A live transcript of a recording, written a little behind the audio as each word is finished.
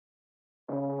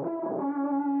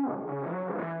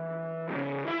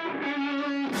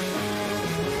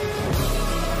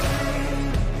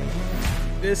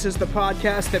This is the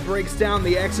podcast that breaks down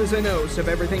the X's and O's of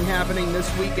everything happening this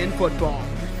week in football.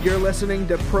 You're listening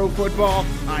to Pro Football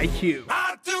IQ.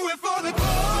 I do it for the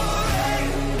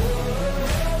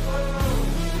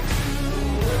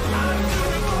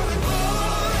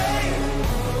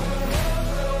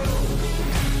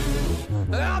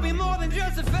glory. I'll be more than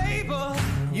just a favor.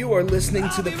 You are listening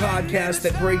to the podcast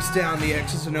that breaks down the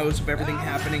X's and O's of everything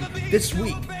happening this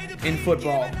week in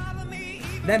football.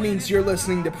 That means you're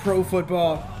listening to Pro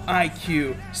Football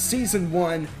IQ, Season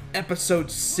 1, Episode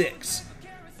 6.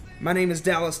 My name is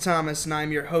Dallas Thomas, and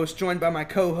I'm your host, joined by my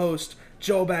co-host,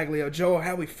 Joel Baglio. Joel,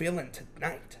 how are we feeling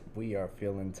tonight? We are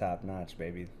feeling top-notch,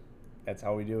 baby. That's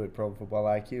how we do it, Pro Football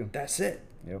IQ. That's it.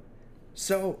 Yep.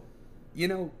 So,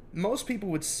 most people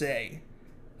would say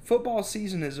football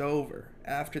season is over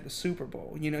after the Super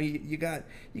Bowl. You got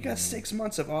 6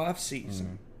 months of off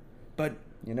season. But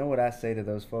you know what I say to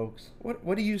those folks?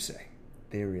 what do you say?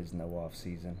 There is no off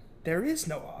season. There is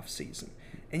no off season.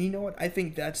 And you know what? I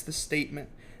think that's the statement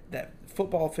that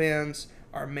football fans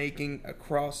are making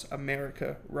across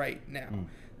America right now.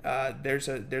 There's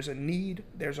a need,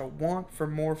 there's a want for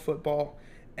more football,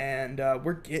 and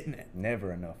we're getting it.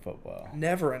 Never enough football.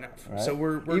 Never enough. Right? So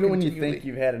we're even when you continually... think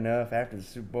you've had enough after the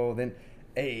Super Bowl, then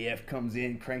AAF comes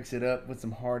in, cranks it up with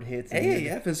some hard hits. And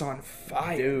AAF is on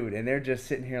fire. Dude, and they're just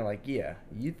sitting here like, yeah,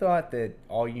 you thought that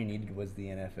all you needed was the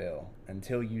NFL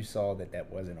until you saw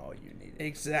that wasn't all you needed.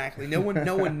 Exactly. No one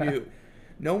knew.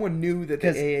 No one knew that the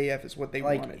AAF is what they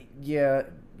wanted. Yeah,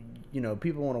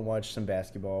 people want to watch some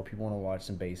basketball, people want to watch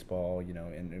some baseball,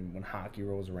 and when hockey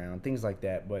rolls around, things like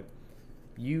that. But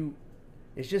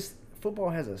it's just, football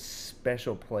has a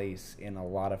special place in a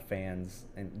lot of fans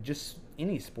and just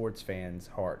any sports fan's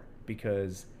heart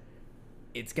because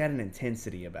it's got an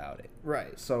intensity about it.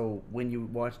 Right. So when you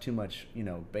watch too much,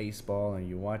 baseball, and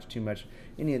you watch too much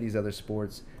any of these other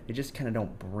sports, it just kind of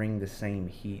don't bring the same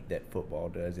heat that football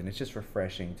does. And it's just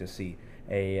refreshing to see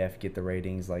AAF get the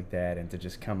ratings like that and to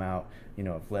just come out,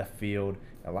 of left field.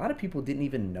 A lot of people didn't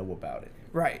even know about it.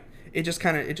 Right. It just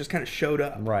kind of showed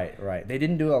up. Right. They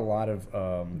didn't do a lot of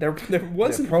there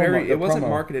wasn't it wasn't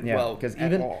marketed well because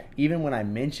at all. Even when I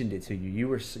mentioned it to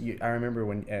you, I remember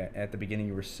when at the beginning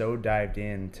you were so dived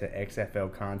into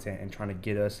XFL content and trying to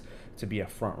get us to be a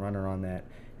front runner on that.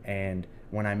 And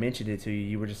when I mentioned it to you,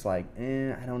 you were just like,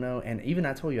 I don't know. And even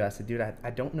I told you, I said, dude, I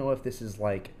don't know if this is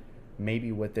like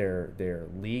maybe what their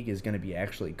league is going to be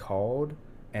actually called.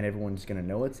 And everyone's going to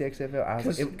know it's the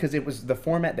XFL. Because it was the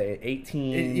format that 8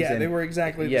 teams. They were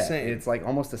exactly the same. It's like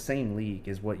almost the same league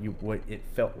is what it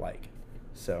felt like.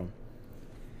 So,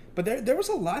 but there was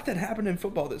a lot that happened in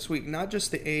football this week. Not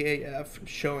just the AAF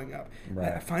showing up.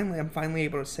 Right. I'm finally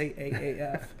able to say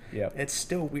AAF. Yep. It's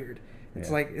still weird.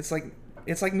 It's like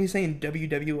me saying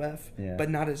WWF, but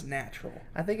not as natural.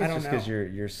 I think it's just because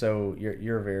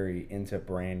you're very into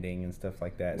branding and stuff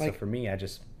like that. So for me, I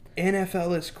just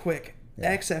NFL is quick.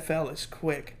 Yeah. XFL is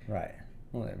quick. Right.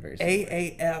 Well, they're very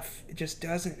AAF, it just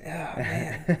doesn't. Oh,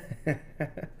 man.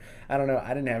 I don't know. I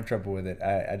didn't have trouble with it.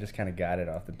 I just kind of got it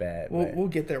off the bat. We'll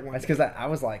get there one day. That's because I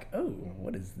was like, oh,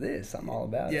 what is this? I'm all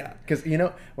about it. Because,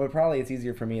 what probably it's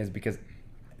easier for me is because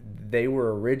they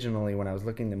were originally, when I was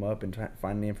looking them up and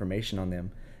finding the information on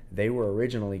them, they were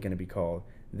originally going to be called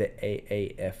the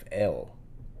AAFL,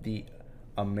 the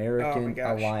American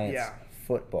Alliance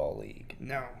Football League.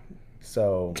 No.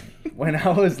 So when I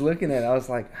was looking at it, I was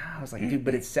like, dude,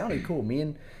 but it sounded cool. Me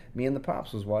and the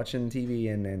pops was watching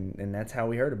TV, and that's how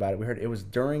we heard about it. We heard it was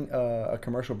during a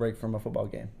commercial break from a football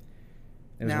game.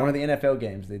 It was one of the NFL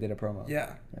games. They did a promo.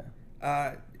 Yeah.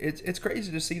 It's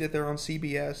crazy to see that they're on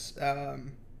CBS.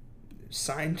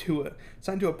 Signed to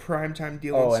a primetime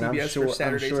deal on CBS for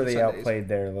Saturdays. I'm sure they Sundays. Outplayed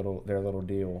their little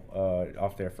deal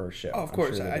off their first show. Oh, of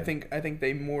course, sure I think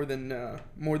they more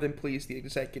than pleased the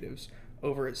executives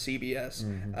over at CBS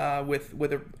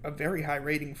with a very high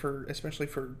rating especially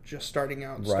for just starting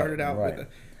out. Started out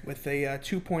with a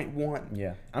 2.1.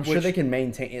 Yeah, I'm sure they can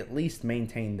at least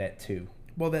maintain that 2.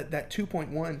 Well, that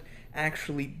 2.1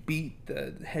 actually beat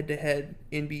the head-to-head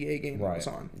NBA game that was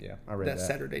on. Yeah, I read that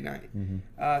Saturday night.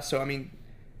 Mm-hmm. So I mean,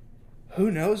 who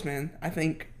knows, man? I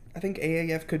think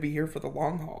AAF could be here for the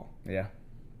long haul. Yeah.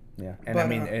 And I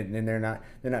mean, and they're not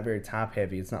very top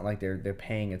heavy. It's not like they're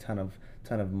paying a ton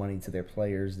of money to their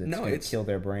players that's going to kill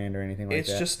their brand or anything like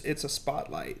that. It's a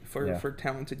spotlight for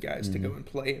talented guys to go and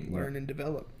play and learn and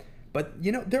develop. But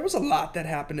there was a lot that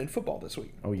happened in football this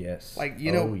week. Oh yes. Like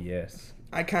oh yes.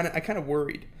 I kind of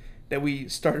worried that we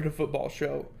started a football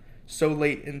show so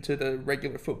late into the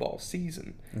regular football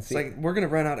season. It's see- like we're gonna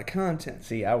run out of content.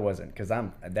 See, I wasn't, because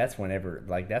that's when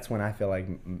I feel like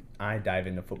I dive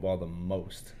into football the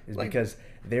most, is Like- because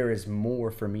there is more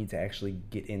for me to actually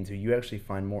get into. You actually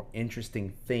find more interesting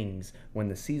things when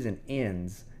the season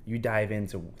ends. You dive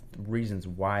into reasons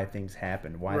why things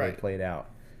happened, why Right. they played out.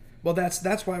 Well,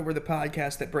 that's why we're the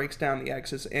podcast that breaks down the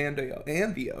X's and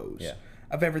the O's Yeah.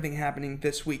 of everything happening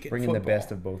this week in Bringing football. the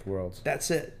best of both worlds.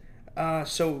 That's it.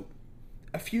 So,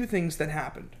 a few things that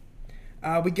happened.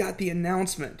 We got the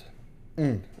announcement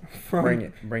from. Bring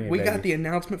it, We got baby. the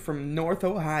announcement from North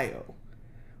Ohio.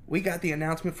 We got the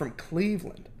announcement from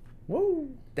Cleveland Whoa,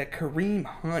 that Kareem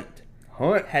Hunt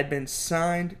Hunt. had been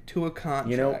signed to a contract.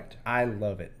 You know, I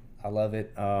love it. I love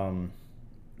it.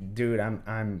 Dude,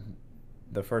 I'm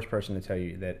the first person to tell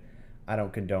you that I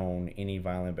don't condone any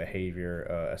violent behavior,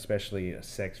 especially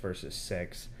sex versus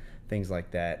sex, things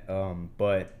like that.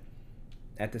 But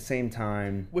at the same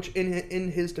time, Which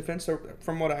in his defense,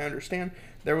 from what I understand,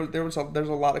 there's a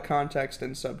lot of context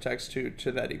and subtext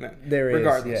to that event. there is,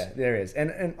 regardless. yeah, there is,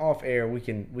 and off air we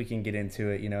can get into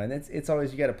it, you know, and it's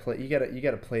always you got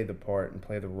to play the part and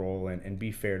play the role and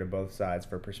be fair to both sides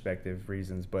for perspective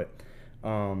reasons, but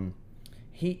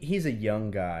he's a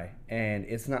young guy, and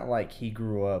it's not like he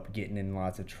grew up getting in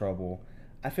lots of trouble.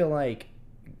 I feel like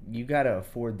you got to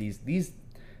afford these.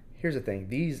 Here's the thing: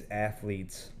 these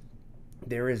athletes,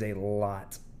 there is a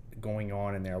lot going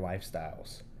on in their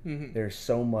lifestyles. Mm-hmm. There's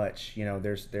so much, you know.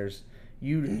 There's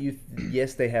you.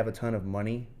 Yes, they have a ton of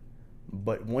money,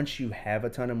 but once you have a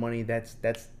ton of money, that's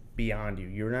beyond you.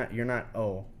 You're not.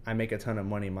 Oh, I make a ton of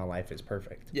money. My life is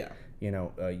perfect. Yeah. You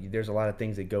know, there's a lot of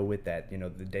things that go with that. You know,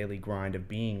 the daily grind of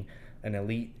being an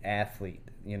elite athlete.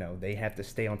 You know, they have to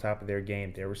stay on top of their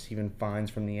game. They're receiving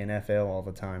fines from the NFL all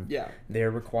the time. Yeah.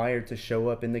 They're required to show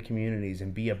up in the communities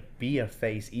and be a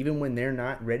face, even when they're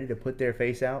not ready to put their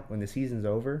face out when the season's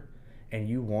over, and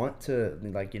you want to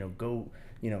go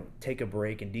take a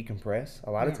break and decompress.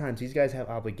 A lot of times these guys have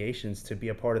obligations to be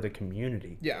a part of the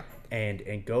community. Yeah.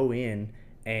 And go in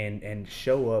and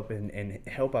show up and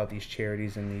help out these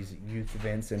charities and these youth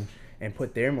events and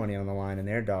put their money on the line and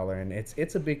their dollar, and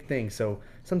it's a big thing. So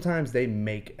sometimes they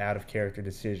make out of character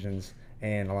decisions,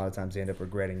 and a lot of times they end up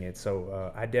regretting it.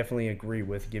 So I definitely agree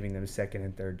with giving them second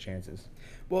and third chances.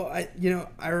 Well, I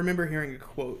remember hearing a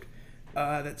quote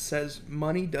that says,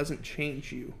 "Money doesn't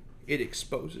change you; it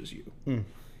exposes you."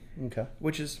 Okay.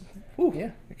 Which is, whew,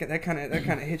 Yeah. that kind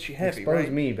of hits you heavy, Expose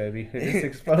right? me, baby. Just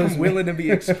expose I'm me. willing to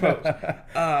be exposed.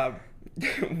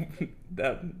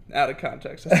 That out of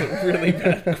context. That's a really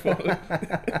bad quote.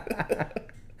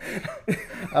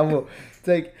 I will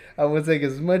take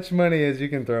as much money as you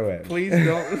can throw at me. Please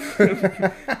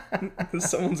don't.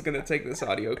 Someone's gonna take this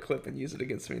audio clip and use it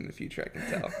against me in the future. I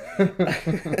can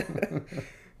tell.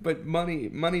 But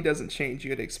money doesn't change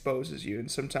you; it exposes you. And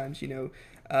sometimes,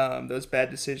 those bad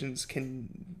decisions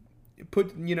can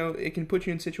put you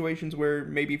in situations where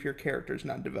maybe if your character's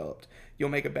not developed, you'll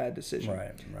make a bad decision.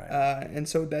 Right. And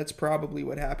so that's probably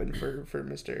what happened for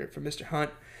Mr. Hunt.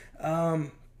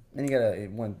 And you got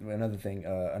another thing,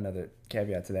 another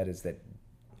caveat to that is that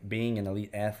being an elite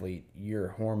athlete, your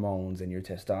hormones and your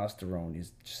testosterone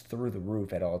is just through the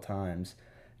roof at all times,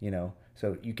 you know.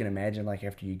 So you can imagine, like,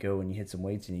 after you go and you hit some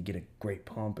weights and you get a great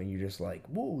pump and you're just like,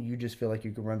 whoa, you just feel like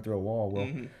you could run through a wall. Well,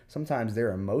 sometimes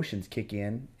their emotions kick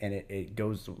in and it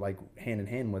goes like hand in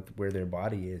hand with where their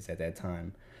body is at that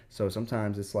time. So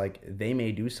sometimes it's like they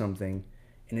may do something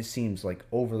and it seems like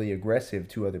overly aggressive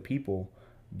to other people,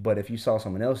 but if you saw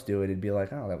someone else do it, it'd be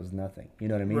like, oh, that was nothing. You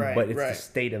know what I mean? Right, But it's right. the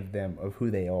state of them, of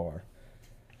who they are.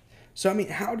 So I mean,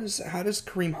 how does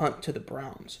Kareem Hunt to the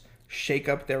Browns shake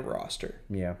up their roster?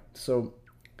 Yeah. So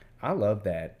I love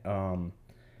that.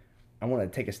 I want to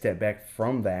take a step back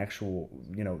from the actual,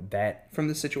 From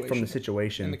the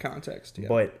situation. In the context, yeah.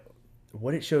 But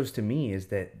what it shows to me is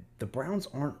that the Browns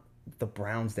aren't the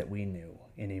Browns that we knew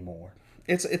anymore.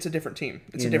 It's a different team.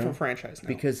 It's a different franchise now.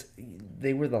 Because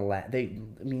they were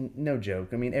no joke.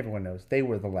 I mean, everyone knows they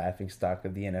were the laughing stock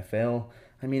of the NFL.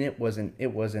 I mean, it wasn't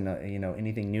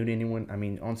anything new to anyone. I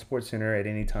mean, on SportsCenter at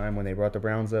any time when they brought the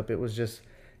Browns up, it was just,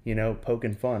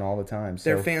 poking fun all the time.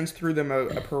 So their fans threw them a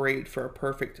parade for a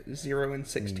perfect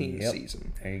 0-16 Yep.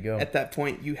 season. There you go. At that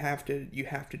point, you have to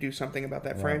do something about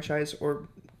that franchise, or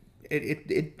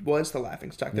it was the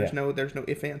laughing stock. There's no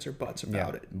ifs, ands, or buts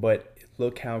about it. But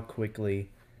look how quickly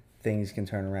things can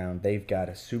turn around. They've got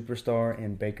a superstar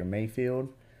in Baker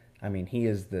Mayfield. I mean, he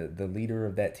is the leader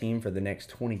of that team for the next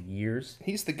 20 years.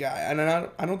 He's the guy, and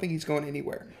I don't think he's going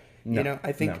anywhere. No,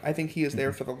 I think he is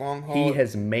there for the long haul. He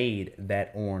has made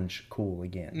that orange cool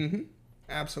again. Mm-hmm.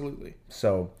 Absolutely.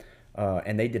 So,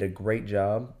 And they did a great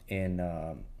job in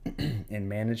in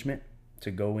management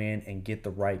to go in and get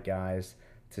the right guys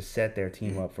to set their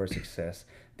team up for success.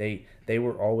 They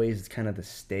were always kind of the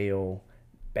stale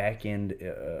back end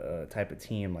type of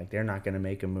team. Like, they're not going to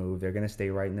make a move. They're going to stay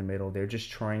right in the middle. They're just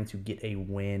trying to get a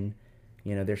win.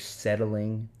 They're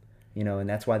settling. And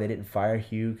that's why they didn't fire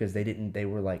Hugh, because they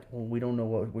were like, well, we don't know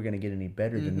what we're going to get any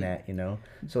better than that,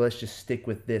 So let's just stick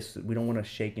with this. We don't want to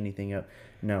shake anything up.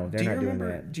 No, they're not doing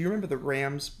that. Do you remember the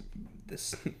Rams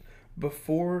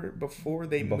before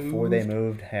they moved? Before they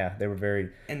moved, yeah, they were very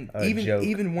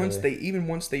even once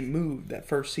they moved, that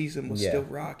first season was still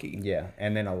rocky. Yeah,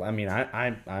 and then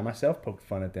I myself poked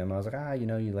fun at them. I was like,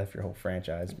 you left your whole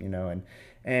franchise,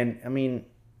 and I mean,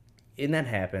 and that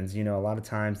happens, a lot of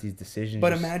times these decisions.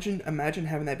 But imagine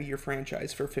having that be your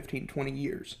franchise for 15, 20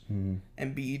 years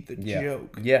and be the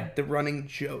joke, the running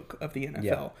joke of the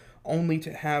NFL, only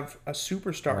to have a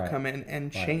superstar come in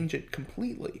and change it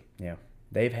completely. Yeah.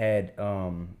 They've had,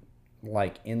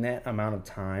 in that amount of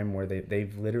time where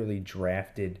they've literally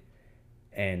drafted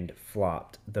and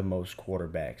flopped the most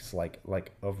quarterbacks,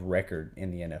 like of record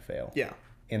in the NFL. Yeah.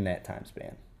 In that time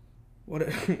span. What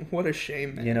a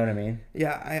shame, man. You know what I mean?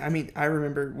 Yeah, I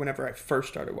remember whenever I first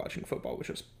started watching football, which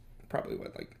was probably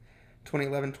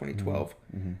 2011, 2012,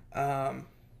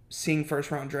 seeing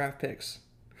first-round draft picks,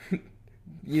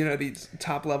 these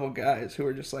top-level guys who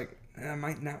are just like, I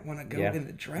might not want to go in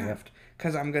the draft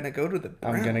because I'm going to go to the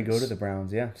Browns. I'm going to go to the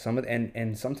Browns, yeah.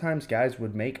 And sometimes guys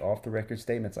would make off-the-record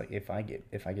statements like, if I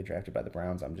get drafted by the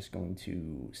Browns, I'm just going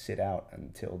to sit out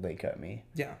until they cut me.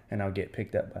 Yeah. And I'll get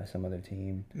picked up by some other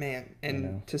team. Man,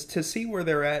 and to see where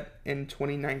they're at in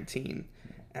 2019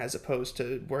 as opposed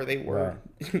to where they were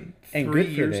 3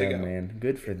 years ago. Man.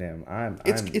 Good for them.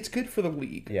 It's good for the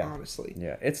league, honestly.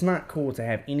 Yeah. It's not cool to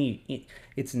have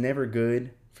it's never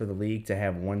good for the league to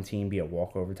have one team be a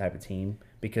walkover type of team,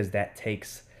 because that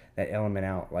takes that element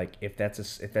out. Like, if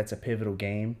that's a pivotal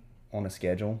game on a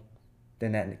schedule,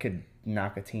 then that could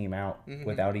knock a team out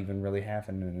without even really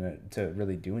having to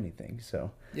really do anything. So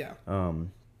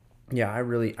I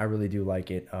really do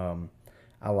like it.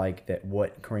 I like that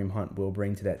what Kareem Hunt will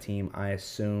bring to that team. I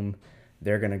assume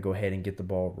they're gonna go ahead and get the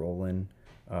ball rolling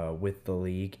with the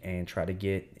league and try to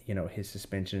get his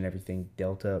suspension and everything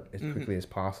dealt up as quickly as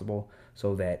possible,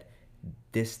 so that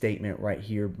this statement right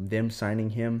here, them signing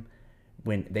him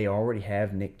when they already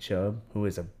have Nick Chubb, who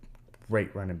is a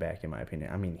great running back in my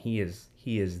opinion. I mean, he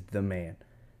is the man.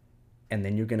 And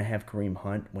then you're going to have Kareem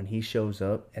Hunt when he shows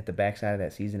up at the backside of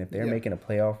that season. If they're making a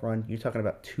playoff run, you're talking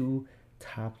about two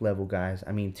top level guys.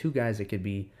 I mean, two guys that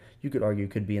you could argue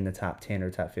could be in the top 10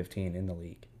 or top 15 in the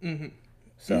league.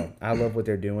 So I love what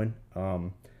they're doing.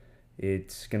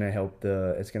 It's gonna help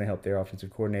their offensive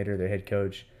coordinator, their head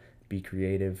coach, be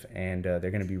creative, and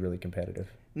they're gonna be really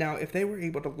competitive. Now, if they were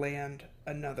able to land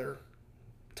another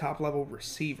top level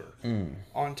receiver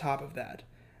on top of that,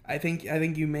 I think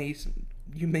you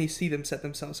may see them set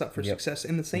themselves up for success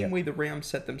in the same way the Rams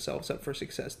set themselves up for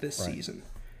success this season.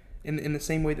 In the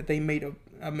same way that they made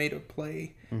a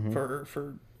play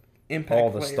for impact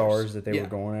all players. The stars that they were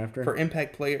going after for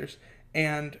impact players.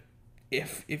 And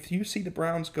if you see the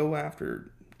Browns go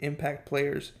after impact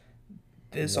players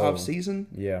this offseason,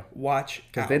 watch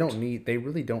out. Because they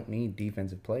really don't need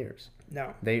defensive players.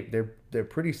 No. They're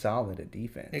pretty solid at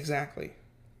defense. Exactly.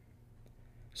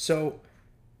 So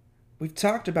we've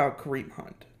talked about Kareem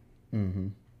Hunt.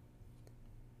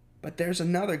 But there's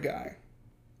another guy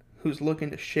who's looking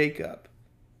to shake up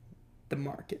the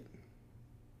market.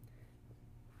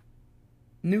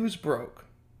 News broke,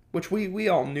 which we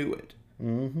all knew it.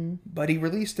 But he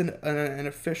released an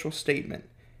official statement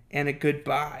and a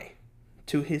goodbye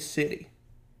to his city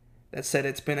that said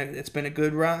it's been a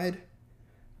good ride,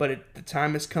 but the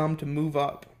time has come to move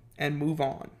up and move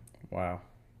on. Wow.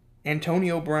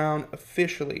 Antonio Brown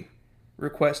officially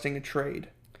requesting a trade.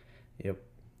 Yep.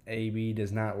 AB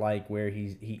does not like where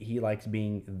he likes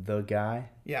being the guy.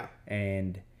 Yeah.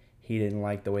 And he didn't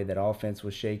like the way that offense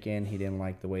was shaken. He didn't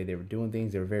like the way they were doing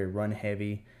things. They were very run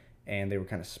heavy, and they were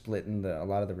kind of splitting a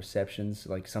lot of the receptions.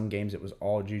 Like, some games it was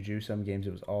all Juju, some games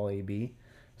it was all AB.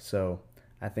 So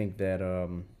I think that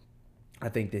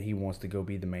he wants to go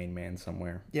be the main man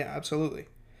somewhere. Yeah, absolutely.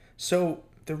 So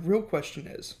the real question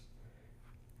is,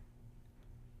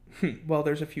 well,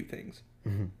 there's a few things.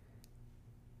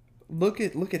 Look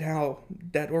at how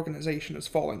that organization is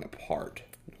falling apart.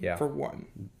 Yeah. For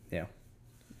one. Yeah.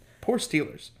 Poor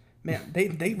Steelers. Man,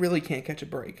 they really can't catch a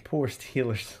break. Poor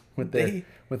Steelers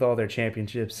with all their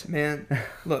championships. Man,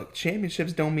 look,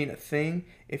 championships don't mean a thing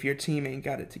if your team ain't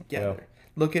got it together.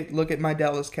 Look at my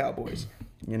Dallas Cowboys.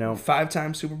 You know,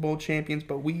 5-time Super Bowl champions,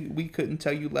 but we couldn't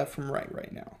tell you left from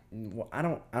right now. well, I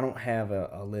don't have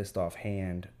a list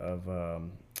offhand of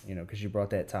because you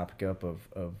brought that topic up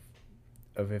of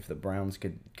if the Browns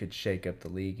could shake up the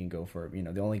league and go for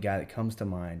the only guy that comes to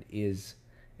mind is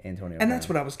Antonio Brown. And that's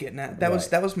what I was getting at. That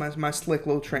was my slick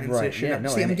little transition. Right. Yeah, no,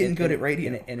 See, I'm getting good at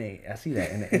radio. I see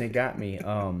that, and it got me.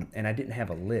 And I didn't have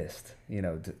a list,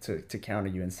 to counter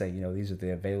you and say, these are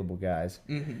the available guys.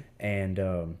 Mm-hmm.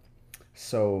 And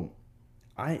so,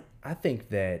 I think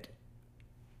that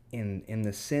in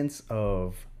the sense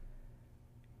of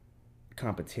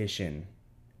competition,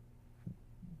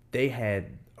 they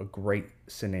had a great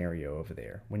scenario over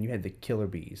there. When you had the killer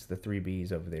bees, the 3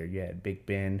 Bs over there, you had Big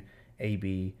Ben,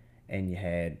 AB, and you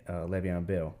had Le'Veon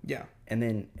Bell. Yeah. And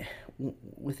then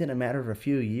within a matter of a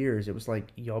few years, it was like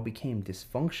y'all became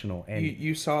dysfunctional. And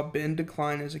You saw Ben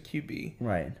decline as a QB.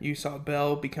 right. You saw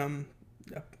Bell become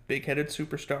a big-headed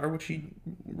superstar, which he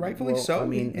rightfully Well, so. I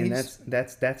mean, and He's-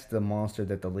 that's the monster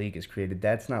that the league has created.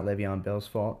 That's not Le'Veon Bell's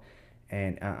fault.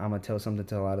 And I'm gonna tell something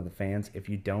to a lot of the fans. If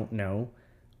you don't know,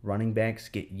 running backs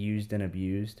get used and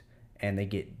abused, and they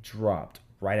get dropped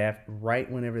right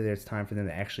whenever there's time for them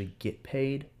to actually get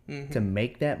paid to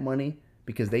make that money,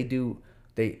 because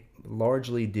they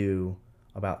largely do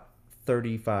about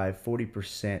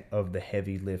 35-40% of the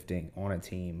heavy lifting on a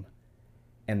team,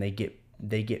 and they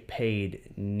get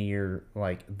paid near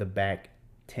like the back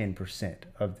 10%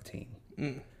 of the team.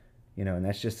 And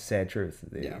that's just a sad truth.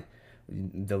 Yeah.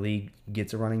 The league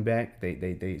gets a running back,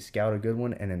 they scout a good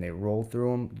one, and then they roll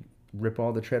through them, rip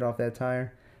all the tread off that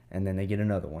tire, and then they get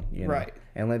another one. Right.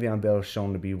 And Le'Veon Bell is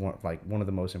shown to be one of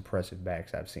the most impressive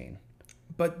backs I've seen.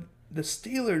 But the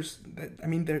Steelers,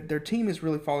 their team is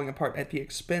really falling apart at the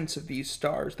expense of these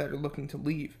stars that are looking to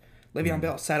leave. Le'Veon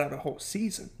Bell sat out a whole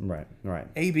season. Right.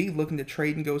 AB looking to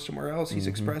trade and go somewhere else. He's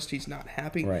expressed he's not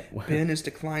happy. Right. Ben is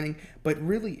declining. But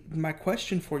really, my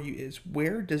question for you is,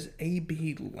 where does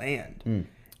AB land?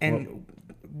 And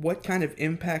what kind of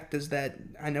impact does that...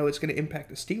 I know it's going to impact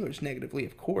the Steelers negatively,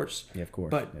 of course. Yeah, of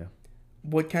course. But yeah.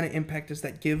 what kind of impact does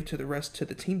that give to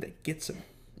the team that gets him?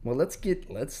 Well, let's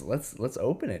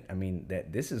open it. I mean,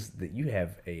 you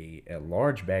have a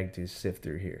large bag to sift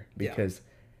through here, because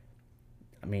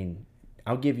I mean,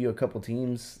 I'll give you a couple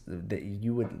teams that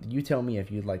you tell me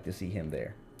if you'd like to see him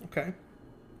there. Okay.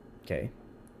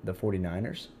 The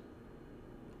 49ers.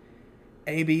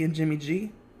 AB and Jimmy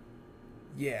G?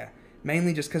 Yeah.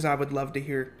 Mainly just because I would love to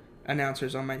hear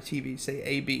announcers on my TV say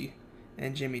AB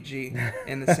and Jimmy G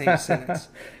in the same sentence.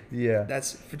 Yeah.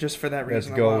 That's just for that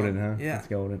reason. That's golden, alone. huh? Yeah. That's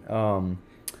golden.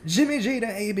 Jimmy G to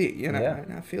AB, Yeah.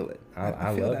 I feel it.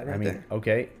 I feel love that it. right I mean, there.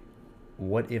 okay,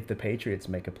 what if the Patriots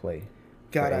make a play?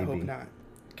 God, for I AB? hope not.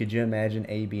 Could you imagine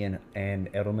AB and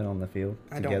Edelman on the field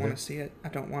I together? don't want to see it. I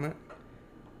don't want it.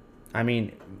 I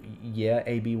mean, yeah,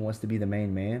 AB wants to be the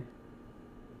main man,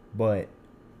 but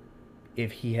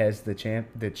if he has the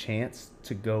chance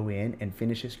to go in and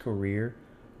finish his career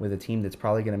with a team that's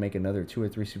probably going to make another 2 or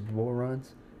 3 Super Bowl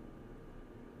runs,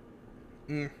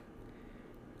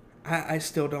 I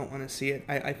still don't want to see it.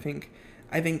 I think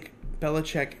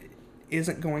Belichick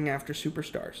isn't going after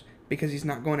superstars because he's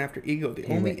not going after ego.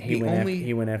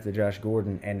 he went after Josh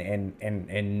Gordon,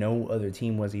 and no other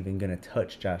team was even going to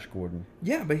touch Josh Gordon.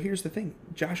 Yeah, but here's the thing: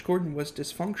 Josh Gordon was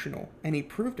dysfunctional, and he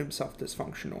proved himself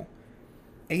dysfunctional.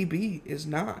 AB is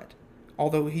not,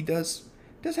 although he does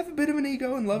have a bit of an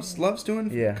ego and loves doing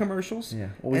commercials. Yeah,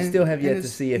 well, we still have yet to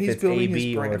see if it's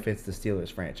AB or brand. if it's the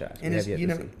Steelers franchise. And we have yet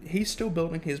to see. he's still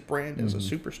building his brand as a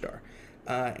superstar,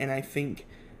 and I think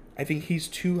he's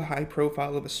too high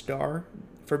profile of a star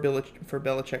for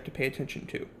Belichick to pay attention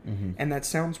to, and that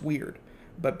sounds weird,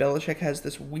 but Belichick has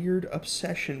this weird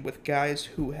obsession with guys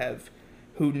who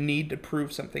need to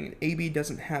prove something, and AB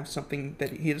doesn't have something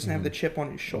that he doesn't have the chip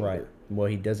on his shoulder. Right. Well,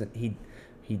 he doesn't. He.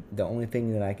 The only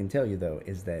thing that I can tell you though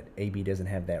is that AB doesn't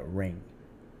have that ring.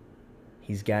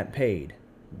 He's got paid,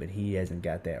 but he hasn't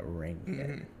got that ring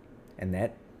yet, and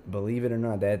that, believe it or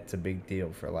not, that's a big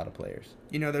deal for a lot of players.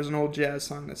 There's an old jazz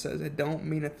song that says, "It don't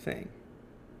mean a thing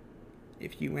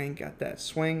if you ain't got that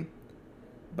swing,"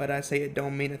 but I say it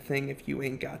don't mean a thing if you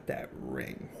ain't got that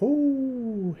ring.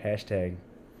 Ooh, hashtag.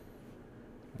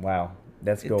 Wow,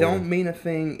 that's golden. It don't mean a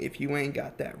thing if you ain't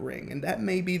got that ring, and that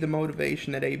may be the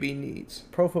motivation that AB needs.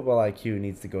 Pro Football IQ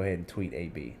needs to go ahead and tweet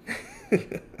AB.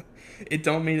 It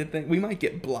don't mean a thing. We might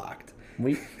get blocked.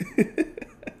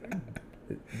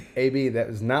 AB, that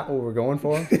was not what we're going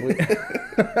for.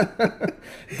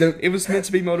 It was meant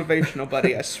to be motivational,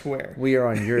 buddy. I swear. We are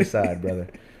on your side, brother.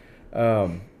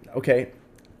 Okay,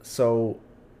 so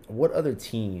what other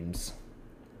teams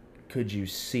could you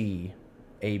see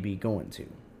AB going to?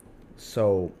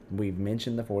 So we've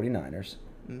mentioned the 49ers,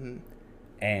 Mm-hmm.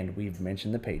 and we've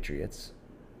mentioned the Patriots.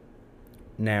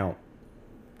 Now,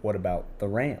 what about the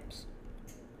Rams?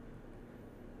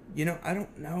 You know, I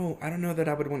don't know. I don't know that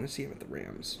I would want to see him at the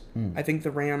Rams. Mm. I think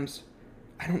the Rams,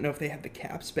 I don't know if they have the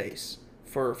cap space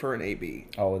for an AB.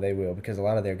 Oh, they will, because a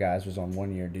lot of their guys was on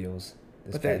 1-year deals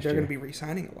this But they're past going year. to be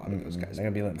re-signing a lot of those guys. They're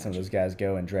going to be letting some of those guys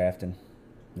go and drafting.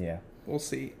 Yeah. We'll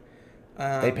see.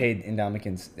 They paid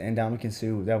Ndamukong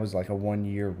Suh. That was like a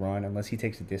 1-year run. Unless he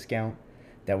takes a discount,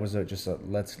 that was just a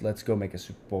let's go make a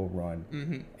Super Bowl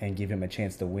run and give him a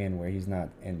chance to win where he's not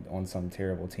on some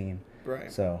terrible team.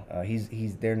 Right. So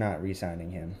they're not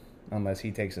re-signing him unless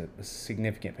he takes a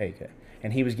significant pay cut.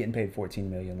 And he was getting paid $14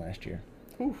 million last year.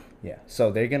 Oof. Yeah.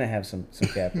 So they're gonna have some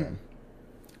cap room.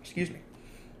 Excuse me.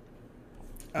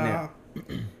 Now-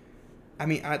 I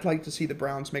mean, I'd like to see the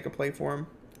Browns make a play for him.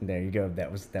 There you go.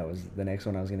 That was the next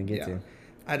one I was gonna get to.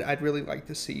 I'd really like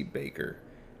to see Baker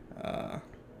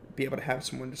be able to have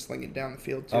someone to sling it down the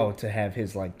field too. Oh, to have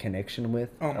his like connection with.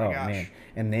 Oh my gosh. Man.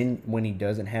 And then when he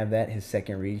doesn't have that, his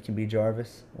second read can be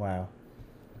Jarvis. Wow.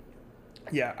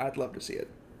 Yeah, I'd love to see it.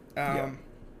 Yeah.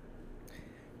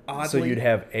 Oddly, So you'd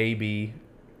have AB,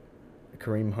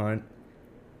 Kareem Hunt,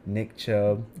 Nick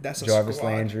Chubb, That's a Jarvis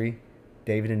squad. Landry,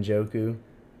 David Njoku.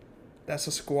 that's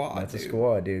a squad. That's dude. a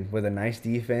squad, dude, with a nice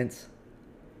defense.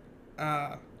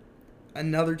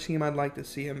 Another team I'd like to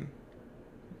see him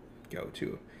go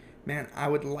to. Man, I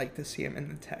would like to see him in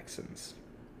the Texans.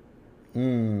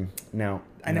 Now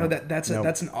I know that's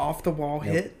an off the wall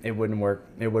hit. It wouldn't work.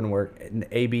 It wouldn't work. And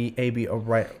AB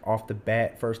right off the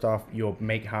bat. First off, you'll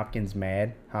make Hopkins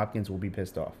mad. Hopkins will be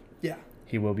pissed off. Yeah.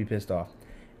 He will be pissed off.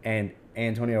 And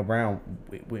Antonio Brown,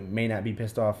 we may not be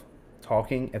pissed off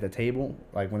talking at the table,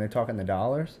 like when they're talking the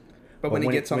dollars. But when he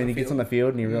gets on the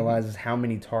field and he realizes how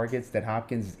many targets that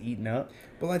Hopkins is eating up.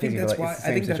 Well, I think that's why. it's the I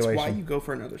same think that's why situation. you go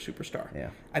for another superstar. Yeah.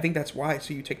 I think that's why.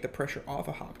 So you take the pressure off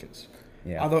of Hopkins.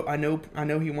 Yeah. Although I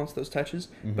know he wants those touches,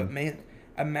 but man,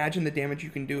 imagine the damage you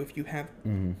can do if you have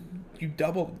you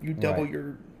double Right.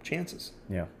 your chances.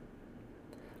 Yeah.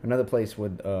 Another place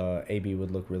would AB would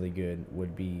look really good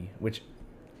would be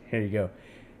here you go.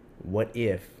 What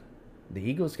if the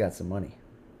Eagles got some money?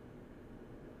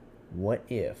 What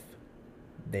if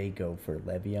they go for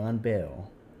Le'Veon Bell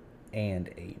and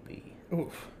AB?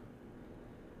 Oof.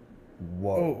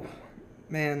 Whoa. Oh,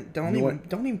 man, don't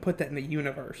even put that in the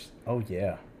universe. Oh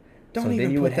yeah. Don't so even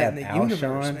then you put would that have in the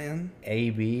universe, Alshon, man.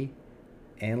 AB,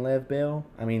 and Lev Bell.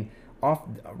 I mean,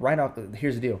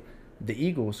 here's the deal. The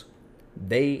Eagles,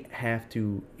 they have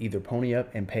to either pony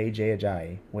up and pay Jay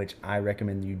Ajayi, which I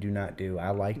recommend you do not do.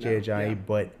 I like Jay Ajayi, yeah.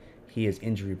 but he is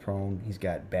injury prone. He's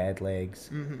got bad legs.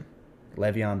 Mm-hmm.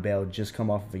 Le'Veon Bell just come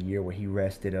off of a year where he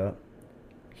rested up.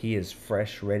 He is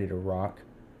fresh, ready to rock.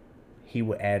 He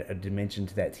will add a dimension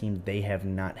to that team they have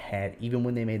not had. Even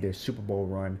when they made their Super Bowl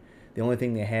run, the only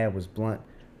thing they had was Blunt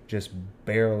just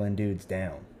barreling dudes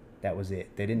down. That was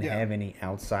it. They didn't have any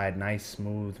outside, nice,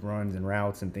 smooth runs and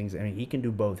routes and things. I mean, he can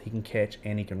do both. He can catch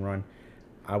and he can run.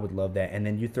 I would love that. And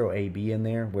then you throw AB in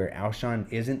there where Alshon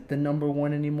isn't the number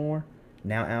one anymore.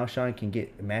 Now Alshon can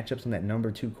get matchups on that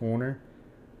number 2 corner,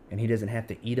 and he doesn't have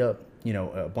to eat up,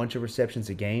 a bunch of receptions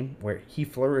a game where he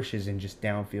flourishes in just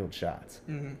downfield shots.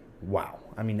 Mm-hmm. Wow.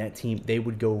 I mean, that team, they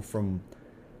would go from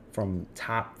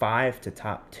top 5 to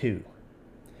top 2.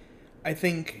 I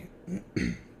think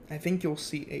you'll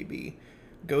see AB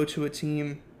go to a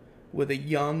team with a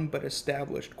young but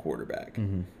established quarterback.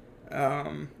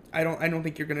 Mm-hmm. I don't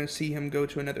think you're going to see him go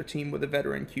to another team with a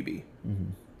veteran QB. Mm-hmm.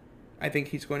 I think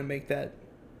he's going to make that.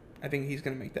 I think he's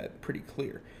going to make that pretty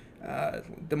clear.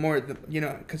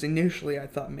 Because initially I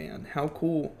thought, man, how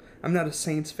cool. I'm not a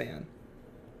Saints fan,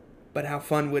 but how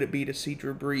fun would it be to see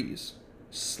Drew Brees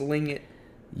sling it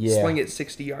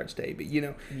 60 yards to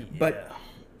AB?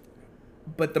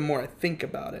 But the more I think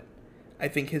about it, I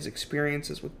think his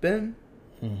experiences with Ben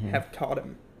have taught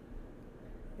him.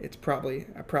 I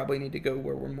probably need to go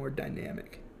where we're more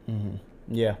dynamic. Mm-hmm.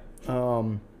 Yeah.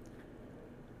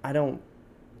 I don't.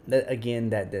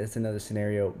 That's another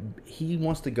scenario. He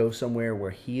wants to go somewhere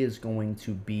where he is going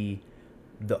to be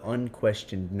the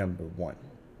unquestioned number 1.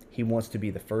 He wants to be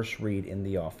the first read in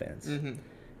the offense. Mm-hmm.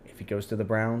 If he goes to the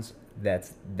Browns,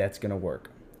 that's going to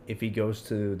work. If he goes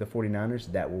to the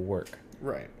 49ers, that will work.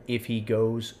 Right. If he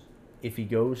goes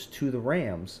to the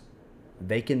Rams,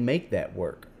 they can make that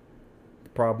work. The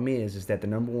problem is that the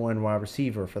number 1 wide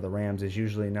receiver for the Rams is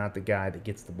usually not the guy that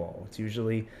gets the ball. It's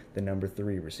usually the number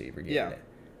 3 receiver getting it.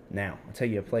 Now, I'll tell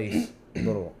you a place, a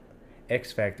little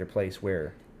X factor place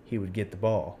where he would get the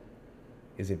ball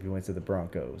is if he went to the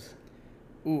Broncos.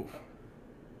 Ooh.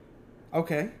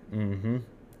 Okay.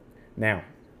 Now,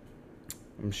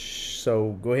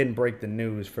 so go ahead and break the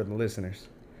news for the listeners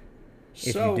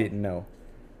if So, you didn't know.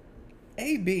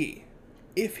 AB,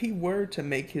 if he were to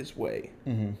make his way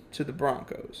to the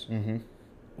Broncos,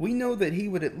 we know that he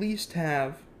would at least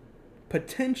have,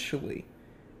 potentially,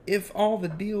 if all the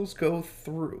deals go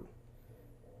through,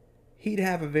 he'd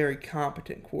have a very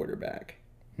competent quarterback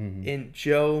in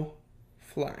Joe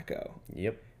Flacco.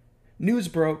 Yep. News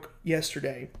broke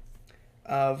yesterday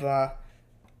of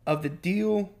the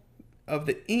deal, of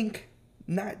the ink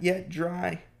not yet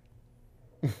dry,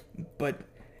 but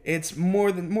it's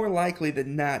more likely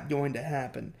than not going to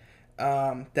happen.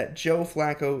 That Joe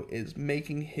Flacco is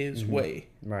making his way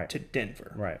to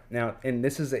Denver. Right. Now, and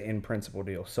this is an in-principle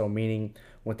deal. So meaning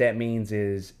what that means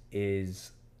is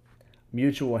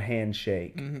mutual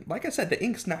handshake. Like I said, the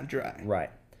ink's not dry. Right.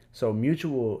 So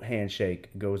mutual handshake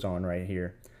goes on right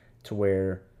here to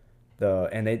where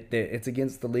it's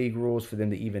against the league rules for them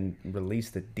to even release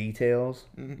the details,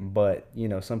 but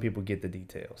some people get the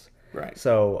details. Right.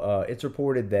 So it's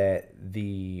reported that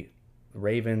the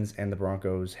Ravens and the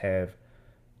Broncos have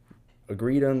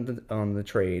agreed on the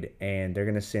trade, and they're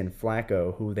going to send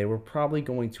Flacco, who they were probably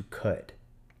going to cut.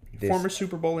 Former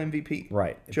Super Bowl MVP.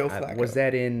 Right. Joe Flacco. Was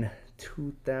that in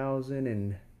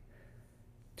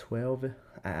 2012?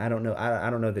 I don't know. I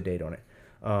don't know the date on it.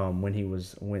 When he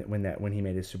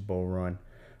made his Super Bowl run.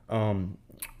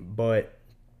 But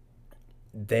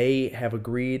they have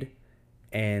agreed,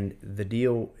 and the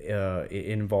deal it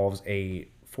involves a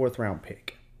 4th round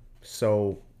pick.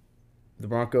 So the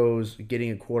Broncos getting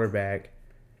a quarterback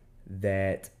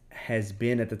that has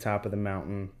been at the top of the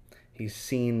mountain.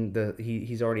 He's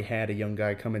already had a young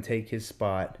guy come and take his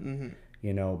spot,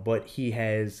 but he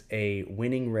has a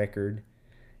winning record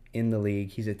in the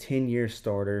league. He's a 10-year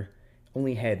starter.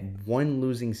 Only had 1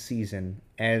 losing season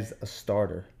as a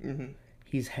starter.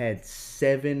 He's had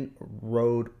 7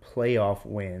 road playoff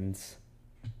wins,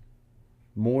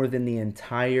 more than the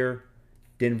entire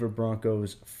Denver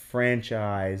Broncos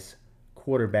franchise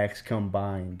quarterbacks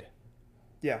combined.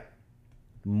 Yeah.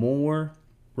 More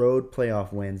road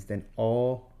playoff wins than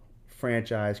all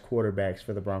franchise quarterbacks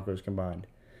for the Broncos combined.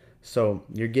 So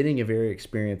you're getting a very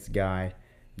experienced guy.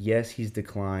 Yes, he's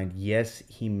declined. Yes,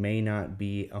 he may not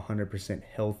be 100%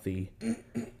 healthy.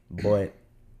 But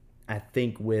I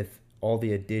think with all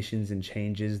the additions and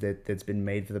changes that's been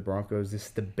made for the Broncos, this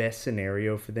is the best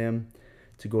scenario for them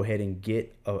to go ahead and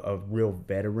get a real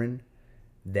veteran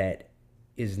that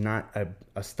is not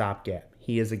a stopgap.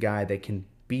 He is a guy that can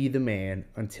be the man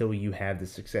until you have the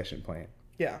succession plan.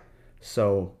 Yeah.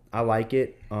 So I like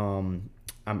it. I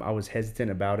was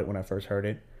hesitant about it when I first heard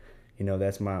it.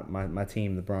 That's my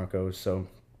team, the Broncos. So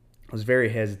I was very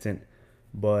hesitant.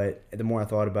 But the more I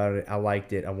thought about it, I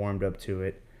liked it. I warmed up to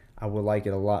it. I would like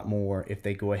it a lot more if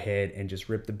they go ahead and just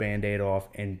rip the Band-Aid off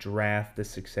and draft the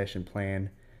succession plan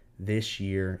this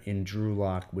year in Drew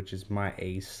Lock, which is my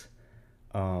ace.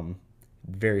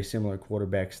 Very similar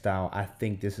quarterback style. I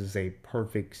think this is a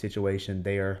perfect situation.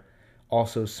 They are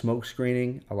also smoke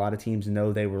screening. A lot of teams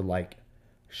know they were like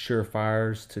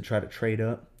surefires to try to trade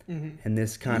up. And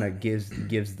this kind of gives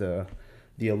the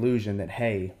illusion that,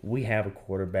 hey, we have a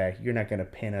quarterback. You're not going to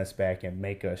pin us back and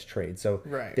make us trade. So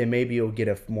then maybe you'll get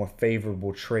a more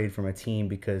favorable trade from a team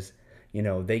because,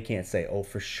 they can't say, oh,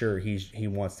 for sure he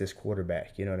wants this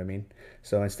quarterback. You know what I mean?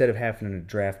 So instead of having to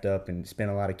draft up and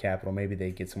spend a lot of capital, maybe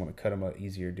they get someone to cut them an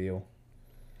easier deal.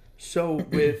 So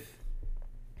with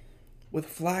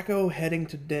Flacco heading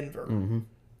to Denver,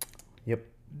 Yep,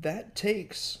 that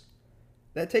takes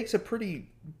a pretty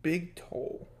big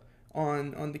toll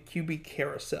on the QB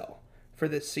carousel for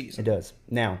this season. it does.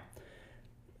 Now,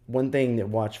 one thing to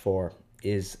watch for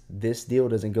is this deal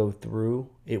doesn't go through.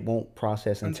 It won't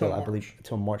process until I believe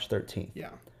until March 13th. Yeah.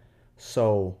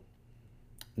 So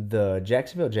the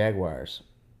Jacksonville Jaguars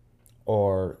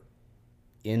are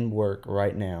in work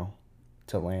right now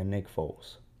to land Nick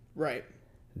Foles. Right.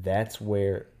 That's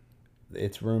where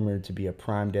it's rumored to be a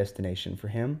prime destination for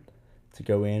him to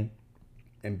go in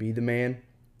and be the man,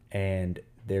 and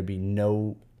there be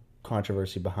no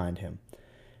controversy behind him.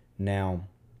 Now,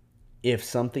 if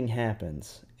something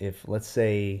happens, if let's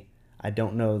say, I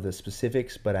don't know the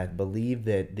specifics, but I believe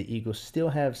that the Eagles still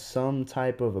have some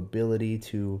type of ability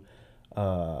to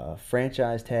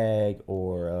franchise tag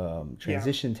or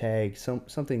transition tag,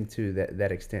 something to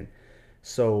that extent.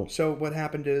 So what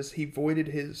happened is he voided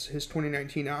his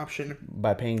 2019 option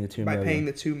by paying the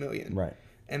 $2 million. Right.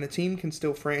 And the team can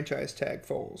still franchise tag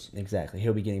Foles. Exactly.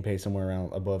 He'll be getting paid somewhere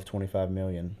around above $25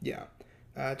 million. Yeah.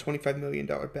 $25 million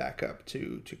backup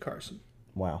to Carson.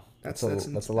 Wow. That's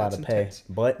That's a lot of pay. intense.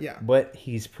 Yeah. But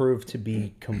he's proved to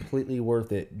be completely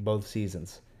worth it both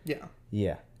seasons. Yeah.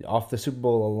 Yeah. Off the Super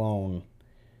Bowl alone.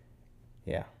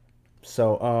 Yeah.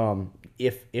 So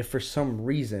if for some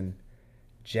reason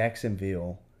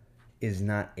Jacksonville is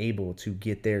not able to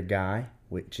get their guy,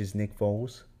 which is Nick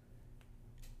Foles,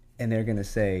 and they're gonna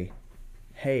say,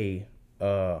 hey,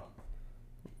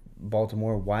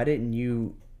 Baltimore, why didn't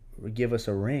you give us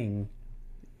a ring?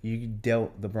 You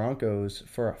dealt the Broncos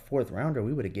for a 4th rounder.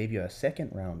 We would have gave you a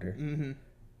 2nd rounder. Mm-hmm.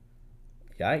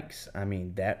 Yikes! I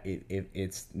mean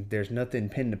it's there's nothing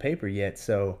pen to paper yet,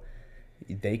 so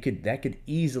that could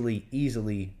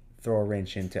easily throw a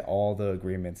wrench into all the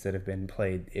agreements that have been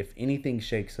played. If anything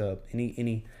shakes up,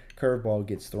 any curveball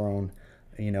gets thrown,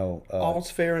 all's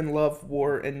fair in love,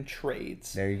 war, and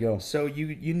trades. There you go. So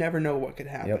you never know what could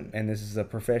happen. Yep. And this is a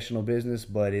professional business,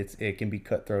 but it can be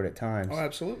cutthroat at times. Oh,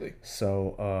 absolutely.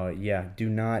 So do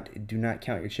not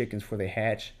count your chickens before they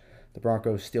hatch. The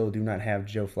Broncos still do not have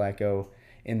Joe Flacco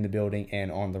in the building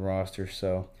and on the roster.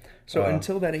 So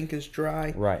until that ink is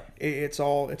dry, right, it's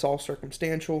all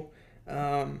circumstantial.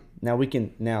 Now we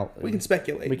can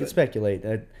speculate. We can speculate.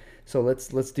 So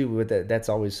let's do what that's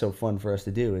always so fun for us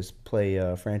to do is play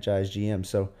franchise GM.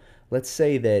 So let's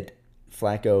say that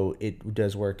Flacco, it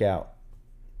does work out.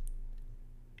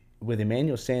 With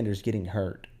Emmanuel Sanders getting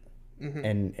hurt,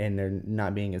 and there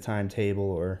not being a timetable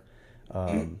or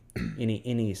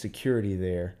any security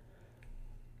there,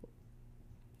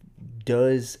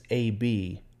 does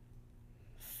AB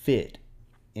fit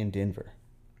in Denver?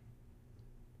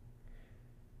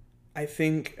 I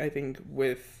think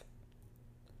with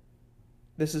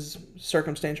this is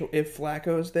circumstantial. If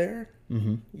Flacco is there,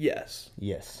 yes.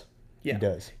 Yes. Yeah. He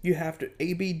does. You have to.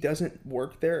 AB doesn't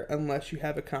work there unless you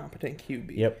have a competent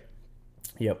QB.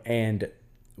 Yep. And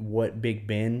what Big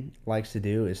Ben likes to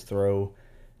do is throw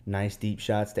nice deep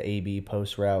shots to AB,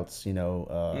 post routes,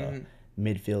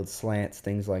 midfield slants,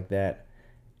 things like that.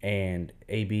 And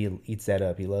AB eats that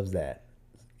up. He loves that.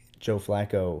 Joe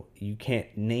Flacco, you can't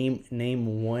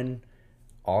name one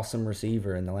awesome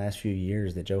receiver in the last few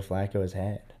years that Joe Flacco has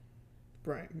had.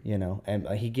 Right. And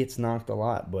he gets knocked a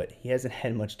lot, but he hasn't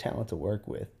had much talent to work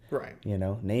with. Right.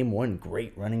 Name one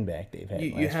great running back they've had.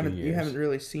 You haven't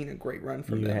really seen a great run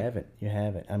from them. You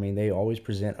haven't. I mean, they always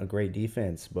present a great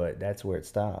defense, but that's where it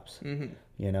stops. And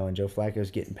Joe Flacco's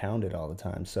getting pounded all the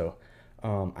time. So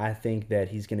I think that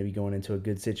he's going to be going into a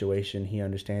good situation. He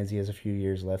understands he has a few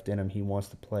years left in him. He wants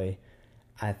to play.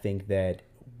 I think that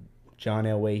John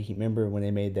Elway, remember when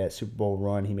they made that Super Bowl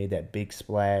run, he made that big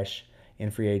splash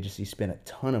in free agency, spent a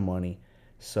ton of money.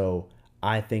 So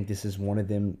I think this is one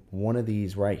of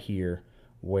these right here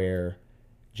where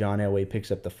John Elway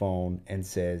picks up the phone and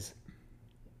says,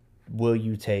 will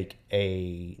you take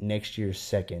a next year's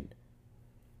second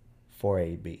for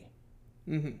AB?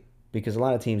 Because a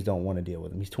lot of teams don't want to deal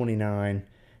with him. He's 29.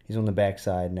 He's on the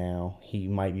backside now. He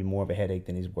might be more of a headache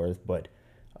than he's worth, but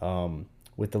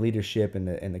with the leadership and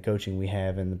the coaching we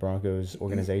have in the Broncos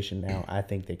organization now, I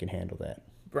think they can handle that.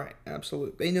 Right,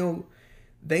 absolutely.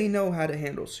 They know how to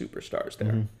handle superstars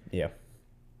there. Yeah.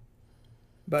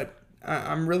 But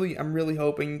I'm really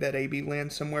hoping that AB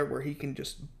lands somewhere where he can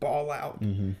just ball out.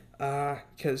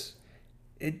 Because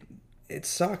it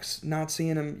sucks not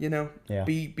seeing him,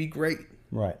 be great.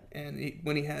 Right. And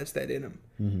when he has that in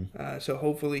him. So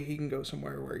hopefully he can go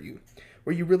somewhere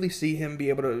where you really see him be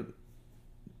able to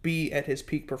be at his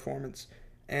peak performance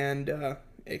and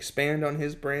expand on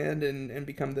his brand and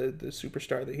become the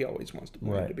superstar that he always wants to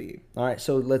be. All right,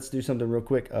 so let's do something real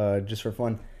quick just for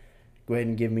fun. Go ahead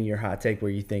and give me your hot take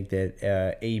where you think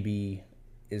that AB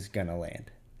is going to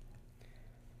land.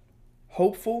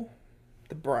 Hopeful,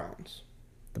 the Browns.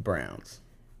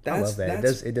 I love that.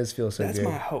 It does feel so good. That's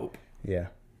my hope. Yeah.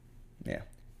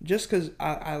 Just because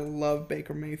I love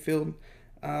Baker Mayfield,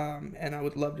 and I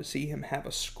would love to see him have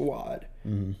a squad.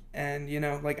 And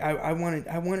I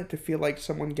want it to feel like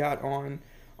someone got on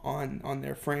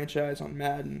their franchise on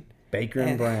Madden. Baker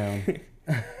and Brown.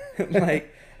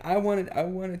 Like I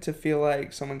wanted to feel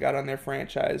like someone got on their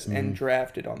franchise and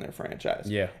drafted on their franchise.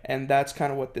 Yeah. And that's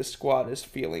kind of what this squad is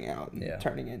feeling out and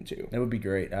turning into. It would be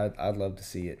great. I'd love to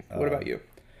see it. What about you?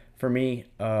 For me,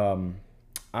 I'm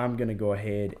going to go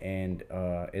ahead and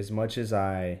as much as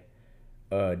I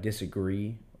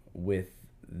disagree with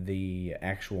the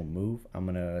actual move, I'm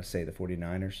going to say the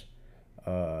 49ers.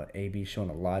 AB's shown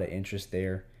a lot of interest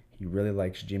there. He really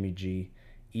likes Jimmy G.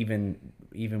 Even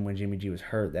when Jimmy G was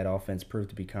hurt, that offense proved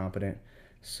to be competent.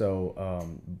 So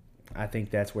I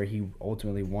think that's where he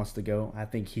ultimately wants to go. I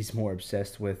think he's more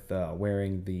obsessed with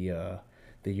wearing the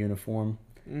uniform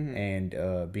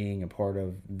and being a part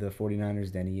of the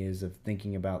 49ers than he is of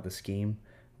thinking about the scheme,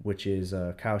 which is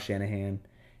Kyle Shanahan.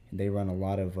 They run a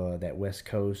lot of that West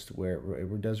Coast where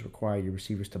it does require your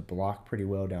receivers to block pretty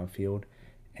well downfield.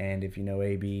 And if you know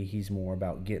AB, he's more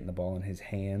about getting the ball in his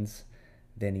hands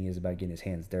than he is about getting his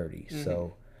hands dirty.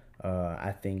 So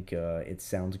I think it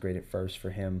sounds great at first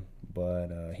for him, but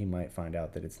he might find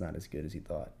out that it's not as good as he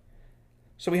thought.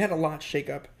 So we had a lot shake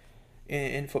up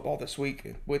in football this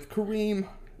week with Kareem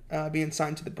being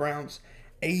signed to the Browns,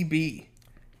 AB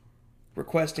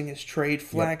requesting his trade,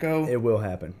 Flacco. Yep. It will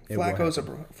happen.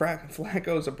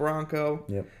 Flacco's a Bronco.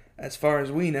 Yep. As far as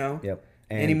we know. Yep.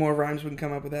 And any more rhymes we can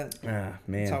come up with that? Man.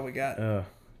 That's all we got.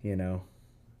 You know.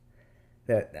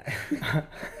 That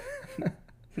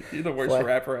You're the worst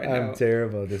rapper I know. I'm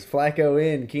terrible. Just Flacco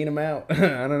in, Keenum out.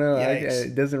 I don't know.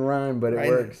 It doesn't rhyme, but it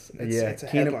works. It's a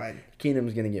headline.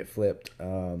 Keenum's going to get flipped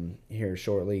here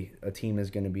shortly. A team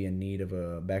is going to be in need of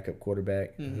a backup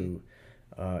quarterback and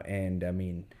I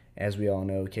mean, as we all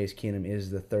know, Case Keenum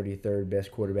is the 33rd best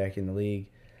quarterback in the league.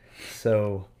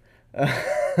 So,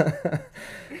 man,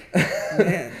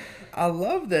 I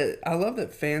love that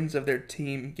fans of their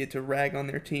team get to rag on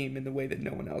their team in the way that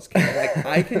no one else can. Like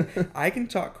I can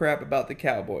talk crap about the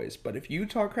Cowboys, but if you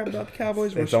talk crap about the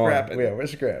Cowboys, we're scrapping. Yeah, we're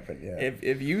scrapping. Yeah.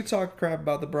 If you talk crap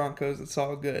about the Broncos, it's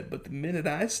all good. But the minute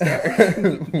I start,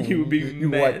 you be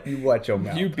mad. You watch your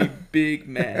mouth. You be big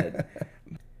mad.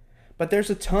 But there's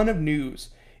a ton of news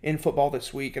in football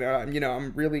this week, and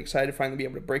I'm really excited to finally be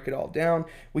able to break it all down.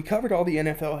 We covered all the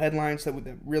NFL headlines that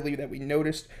we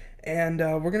noticed, and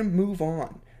we're gonna move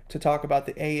on to talk about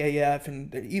the AAF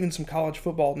and even some college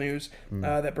football news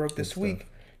that broke this week.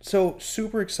 So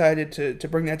super excited to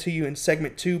bring that to you in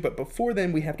segment 2. But before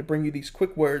then, we have to bring you these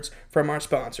quick words from our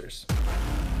sponsors.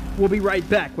 We'll be right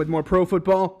back with more Pro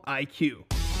Football IQ.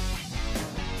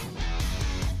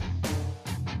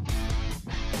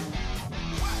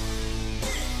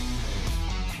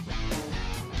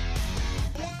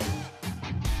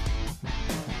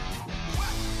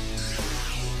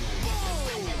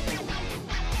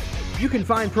 You can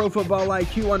find Pro Football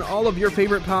IQ on all of your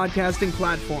favorite podcasting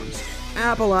platforms: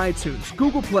 Apple iTunes,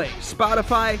 Google Play,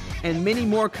 Spotify, and many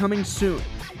more coming soon.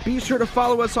 Be sure to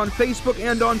follow us on Facebook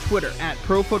and on Twitter at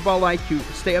Pro Football IQ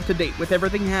to stay up to date with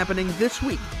everything happening this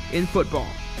week in football.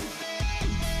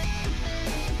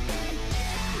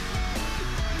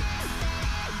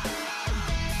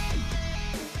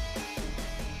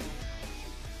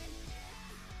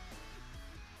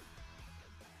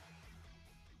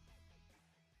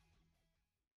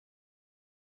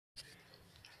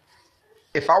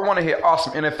 If I want to hear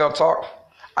awesome NFL talk,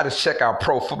 I just check out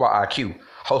Pro Football IQ,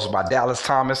 hosted by Dallas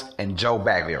Thomas and Joe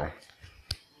Baglio.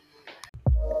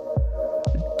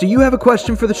 Do you have a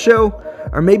question for the show?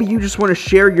 Or maybe you just want to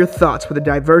share your thoughts with a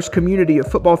diverse community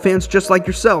of football fans just like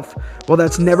yourself? Well,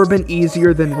 that's never been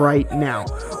easier than right now.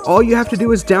 All you have to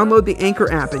do is download the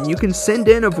Anchor app, and you can send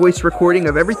in a voice recording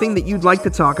of everything that you'd like to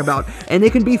talk about, and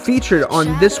it can be featured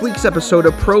on this week's episode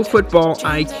of Pro Football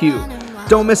IQ.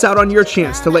 Don't miss out on your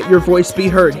chance to let your voice be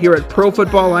heard here at Pro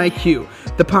Football IQ,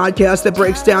 the podcast that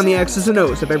breaks down the X's and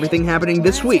O's of everything happening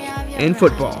this week in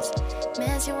football.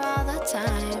 Miss you all the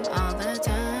time, all the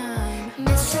time.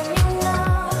 Missing you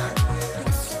now,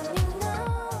 missing you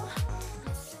now,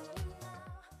 missing you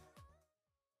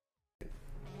now.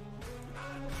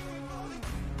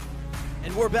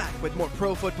 And we're back with more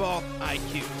Pro Football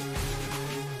IQ.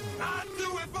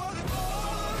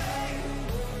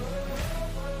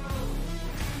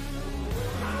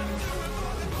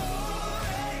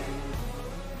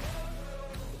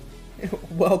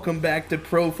 Welcome back to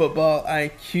Pro Football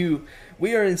IQ.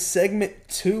 We are in segment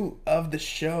 2 of the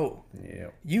show. Yeah.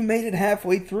 You made it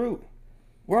halfway through.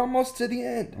 We're almost to the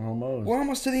end. We're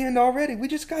almost to the end already. We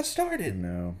just got started.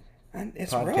 No. And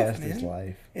it's Podcast rough, man. is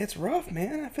life. It's rough,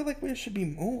 man. I feel like there should be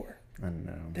more. I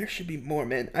know. There should be more,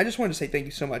 man. I just wanted to say thank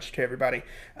you so much to everybody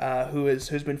who's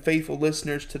been faithful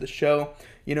listeners to the show.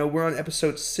 You know, we're on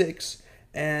episode 6.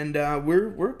 And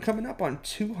we're coming up on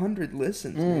 200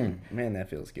 listens, man. Man, that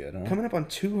feels good, huh? Coming up on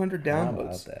 200 downloads. How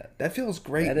about that? That feels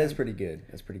great. That is pretty good.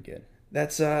 That's pretty good.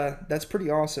 That's pretty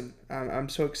awesome. I'm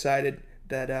so excited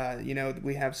that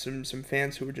we have some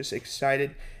fans who are just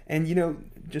excited, and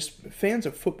just fans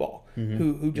of football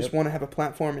who just want to have a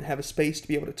platform and have a space to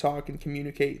be able to talk and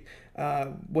communicate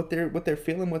what they're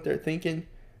feeling, what they're thinking.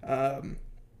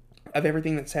 Of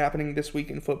everything that's happening this week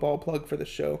in football. Plug for the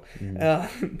show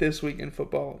this week in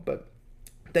football. But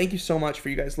Thank you so much for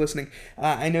you guys listening.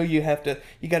 I know you got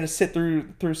to sit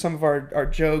through some of our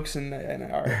jokes and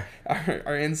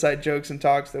our inside jokes and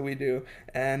talks that we do.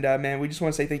 And man, we just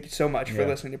want to say thank you so much for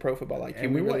listening to Pro Football IQ.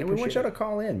 And we really want appreciate you it. to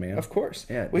call in, man. Of course.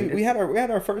 Yeah, we had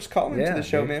our first call into Yeah, the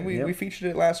show, dude. man. Yep. We featured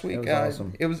it last week. It was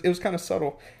awesome. It was kind of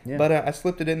subtle, Yeah. but I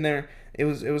slipped it in there. It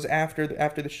was after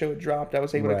the show had dropped. I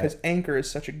was able to, because Anchor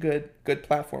is such a good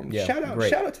platform. Yeah, Shout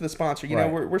out to the sponsor. You know,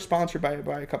 we're sponsored by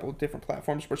a couple of different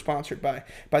platforms. We're sponsored by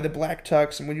the Black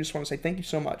Tux, and we just want to say thank you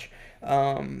so much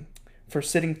for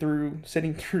sitting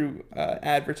through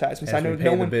advertisements. As I know we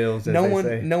pay the bills, as they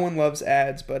say. no one loves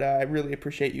ads, but I really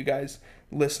appreciate you guys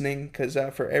listening, because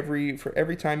for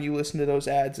every time you listen to those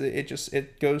ads,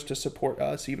 it goes to support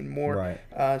us even more.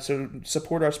 Right. So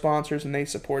support our sponsors, and they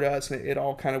support us, and it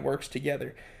all kind of works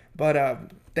together. But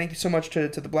thank you so much to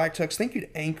the Black Tux. Thank you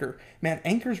to Anchor. Man,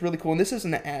 Anchor is really cool, and this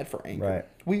isn't an ad for Anchor. Right.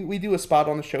 We do a spot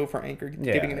on the show for Anchor,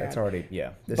 giving an ad. It's already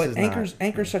This But is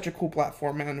Anchor's such a cool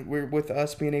platform, man. We're with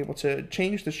us being able to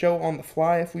change the show on the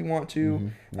fly if we want to,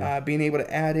 being able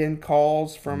to add in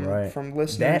calls from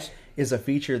listeners. That is a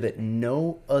feature that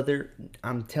no other.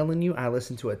 I'm telling you, I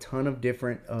listen to a ton of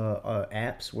different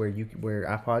apps where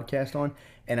I podcast on,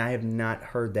 and I have not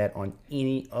heard that on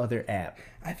any other app.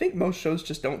 I think most shows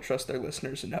just don't trust their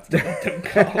listeners enough to let them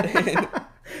call in.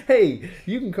 Hey,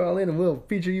 you can call in and we'll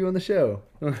feature you on the show.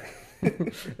 Maybe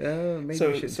we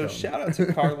should So tell shout out to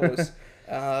Carlos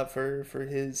for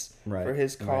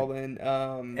his call in.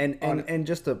 And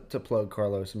just to plug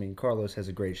Carlos, I mean, Carlos has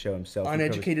a great show himself.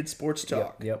 Uneducated Sports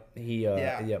Talk. Yep.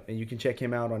 And you can check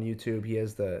him out on YouTube. He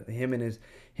has him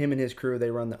and his crew.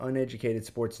 They run the Uneducated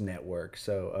Sports Network.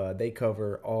 So they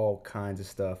cover all kinds of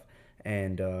stuff.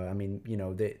 And I mean, you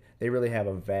know, they really have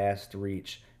a vast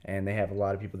reach, and they have a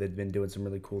lot of people that've been doing some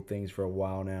really cool things for a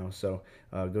while now. So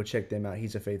go check them out.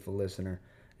 He's a faithful listener.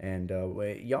 And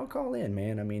y'all call in,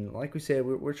 man. I mean, like we said,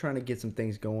 we're trying to get some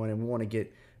things going, and we want to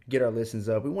get our listens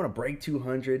up. We want to break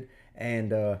 200,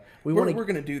 and we're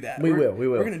going to do that. We will.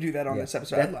 We're going to do that on this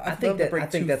episode. I think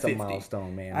that's a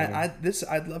milestone, man.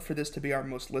 I'd love for this to be our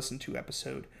most listened to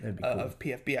episode of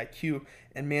PFBIQ.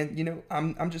 And man, you know,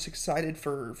 I'm just excited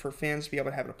for fans to be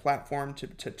able to have a platform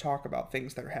to talk about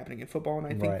things that are happening in football.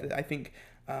 And I think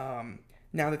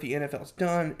now that the NFL's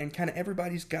done, and kind of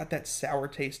everybody's got that sour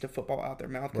taste of football out their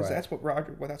mouth, because that's what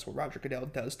Roger Goodell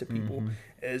does to people,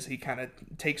 is he kind of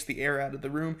takes the air out of the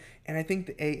room. And I think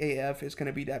the AAF is going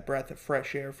to be that breath of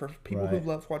fresh air for people who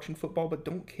love watching football but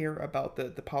don't care about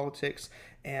the politics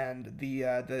and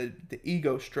the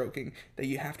ego stroking that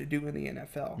you have to do in the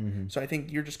NFL. So I think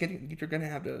you're going to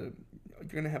have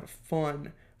a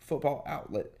fun football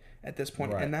outlet at this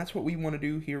point. And that's what we want to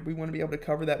do here. We want to be able to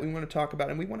cover that. We want to talk about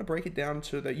it, and we want to break it down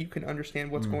so that you can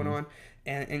understand what's going on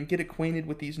and get acquainted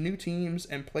with these new teams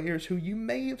and players who you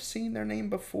may have seen their name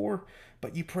before,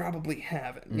 but you probably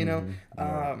haven't. You know,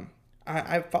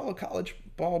 I follow college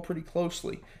ball pretty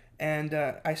closely, and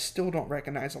I still don't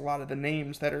recognize a lot of the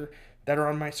names that are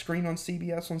on my screen on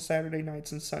CBS on Saturday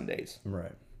nights and Sundays.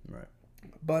 Right.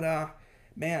 But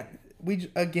man, we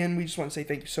just want to say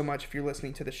thank you so much if you're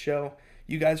listening to the show.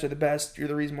 You guys are the best. You're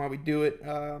the reason why we do it.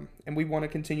 And we want to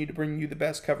continue to bring you the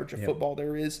best coverage of football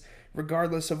there is,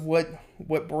 regardless of what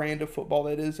brand of football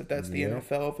that is. If that's the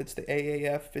NFL, if it's the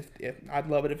AAF, I'd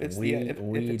love it if it's the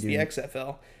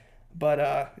XFL.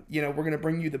 But, you know, we're going to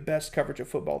bring you the best coverage of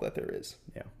football that there is.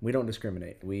 Yeah, we don't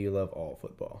discriminate. We love all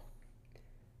football.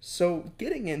 So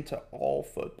getting into all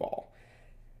football,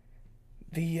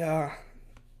 the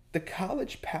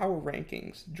college power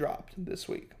rankings dropped this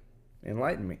week.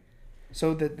 Enlighten me.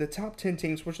 So the top 10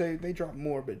 teams, which they drop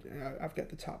more, but I've got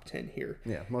the top 10 here.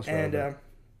 Yeah, most relevant. And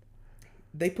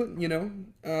they put, you know,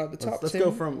 the top 10.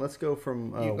 Let's go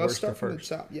from worst let's start to from first.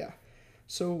 the top, yeah.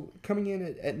 So coming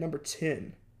in at number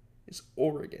 10 is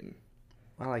Oregon.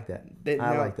 I like that.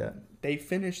 I like that. They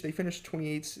finished the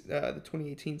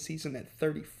 2018 season at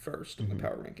 31st in the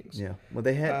power rankings. Yeah. Well,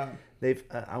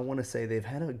 I want to say they've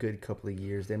had a good couple of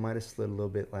years. They might have slid a little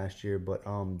bit last year, but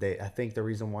I think the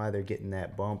reason why they're getting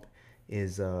that bump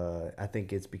is I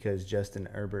think it's because Justin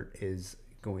Herbert is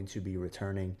going to be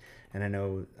returning, and I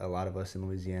know a lot of us in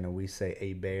Louisiana, we say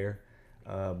a bear,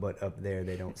 but up there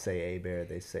they don't say a bear,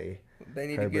 they say they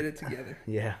need Herbert. to get it together.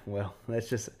 Yeah, well, that's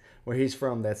just where he's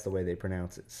from. That's the way they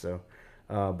pronounce it. So,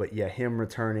 but yeah, him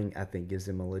returning, I think, gives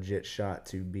him a legit shot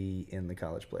to be in the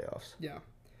college playoffs. Yeah.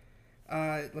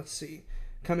 Let's see.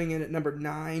 Coming in at number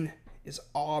 9 is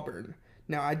Auburn.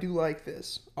 Now, I do like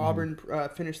this. Auburn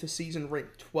finished the season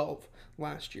ranked 12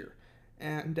 last year.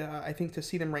 And I think to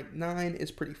see them ranked 9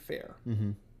 is pretty fair.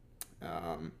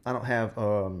 I don't have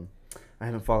I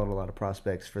haven't followed a lot of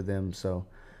prospects for them, so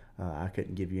I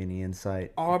couldn't give you any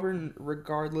insight. Auburn,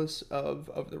 regardless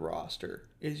of the roster,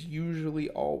 is usually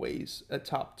always a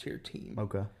top tier team.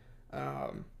 Okay.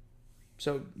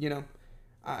 So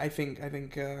I think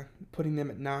putting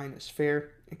them at 9 is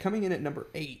fair. And coming in at number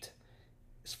 8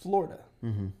 is Florida.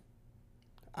 Mm-hmm.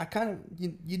 I kind of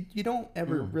you don't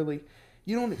ever really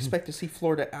you don't expect to see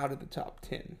Florida out of the top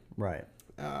 10. Right.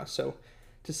 So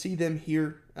to see them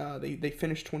here, they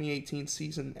finished 2018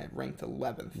 season at ranked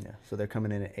 11th. Yeah. So they're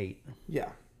coming in at 8. Yeah.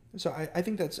 So I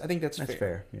think that's fair.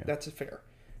 fair, yeah. That's fair.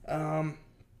 The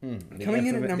Coming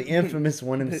in at number the infamous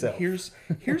one himself. Here's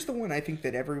the one I think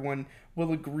that everyone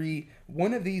will agree.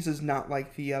 One of these is not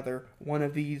like the other. One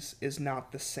of these is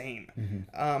not the same.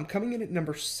 Mm-hmm. Coming in at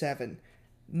number 7,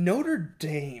 Notre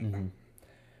Dame. Mm-hmm.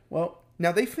 Well,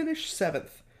 Now they finished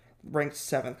 7th, ranked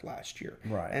 7th last year.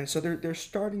 Right. And so they're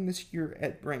starting this year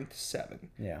at ranked 7.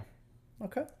 yeah.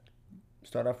 Okay.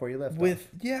 Start off where you left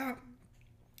off.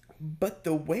 But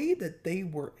the way that they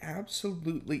were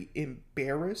absolutely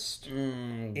embarrassed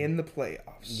in the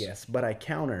playoffs. Yes, but I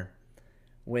counter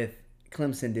with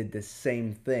Clemson did the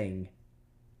same thing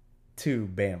to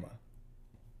Bama.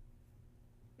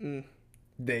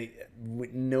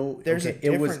 There's a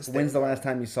difference there, When's the last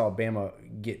time you saw Bama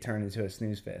get turned into a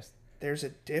snooze fest? There's a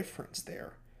difference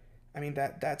there. I mean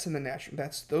that's in the national.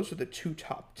 Those are the 2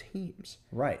 top teams.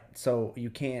 Right. So you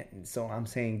can't. So I'm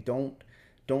saying don't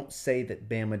say that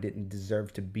Bama didn't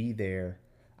deserve to be there.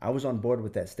 I was on board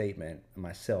with that statement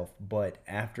myself, but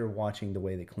after watching the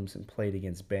way that Clemson played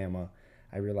against Bama,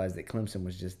 I realized that Clemson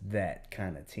was just that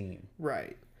kind of team.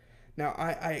 Right. Now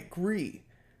I agree,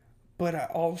 but I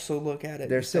also look at it.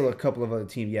 There's still a couple of other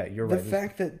teams. Yeah, you're right.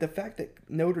 The fact that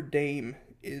Notre Dame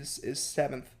is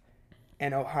 7th,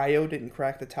 and Ohio didn't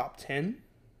crack the top 10,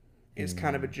 is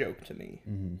kind of a joke to me.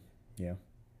 Mm-hmm. Yeah.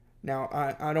 Now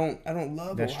I don't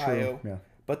love That's Ohio. true. Yeah.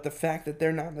 But the fact that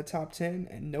they're not in the top 10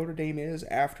 and Notre Dame is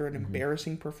after an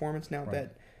embarrassing performance now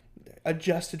that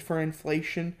adjusted for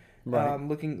inflation,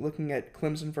 looking at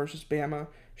Clemson versus Bama,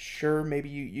 sure, maybe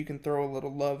you can throw a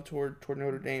little love toward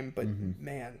Notre Dame, but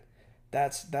man,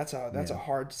 that's a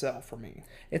hard sell for me.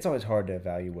 It's always hard to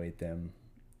evaluate them.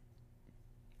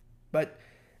 But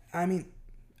I mean,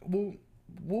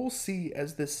 we'll see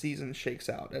as this season shakes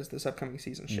out, as this upcoming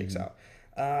season shakes out.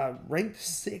 Ranked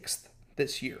 6th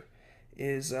this year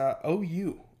is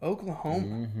OU,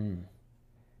 Oklahoma,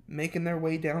 making their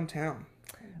way downtown,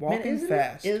 walking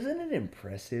fast. Isn't it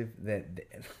impressive that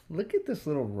look at this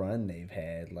little run they've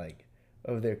had, like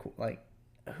of their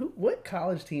what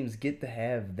college teams get to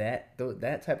have that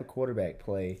type of quarterback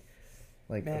play,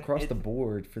 like across the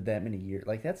board for that many years?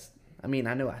 Like that's, I mean,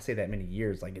 I know I say that many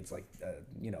years, like it's like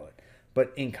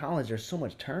but in college there's so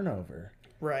much turnover,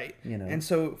 right? And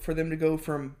so for them to go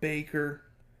from Baker.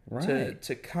 Right.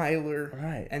 To Kyler,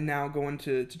 right, and now going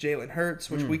to Jalen Hurts,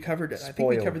 which we covered. Spoiled. I think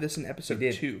we covered this in episode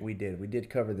 2. We did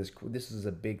cover this. This is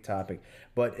a big topic,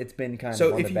 but it's been kind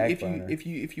of on the back burner. If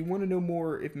you want to know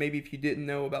more, if you didn't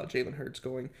know about Jalen Hurts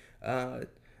going to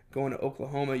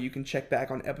Oklahoma, you can check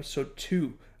back on episode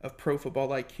 2 of Pro Football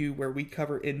IQ, where we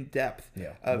cover in depth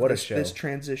this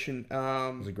transition. It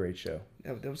was a great show.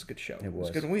 That was a good show. It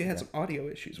was good. We had some audio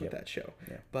issues with that show.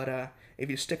 Yeah. But if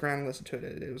you stick around and listen to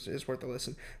it, it's worth a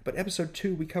listen. But episode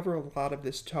 2, we cover a lot of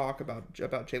this talk about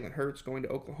Jalen Hurts going to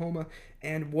Oklahoma,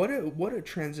 and what a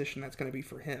transition that's going to be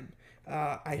for him.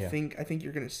 I think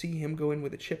you're going to see him go in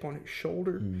with a chip on his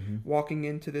shoulder, walking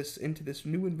into this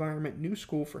new environment, new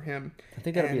school for him. I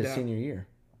think that'll be his senior year.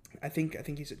 I think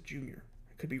he's a junior.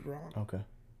 I could be wrong. Okay.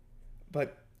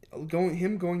 But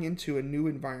going into a new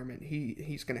environment,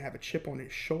 he's going to have a chip on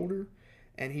his shoulder,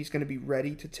 and he's going to be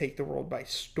ready to take the world by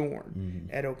storm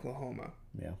at Oklahoma.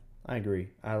 Yeah, I agree.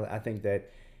 I think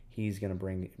that he's going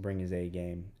to bring his A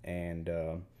game, and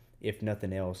if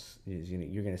nothing else,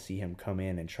 you're going to see him come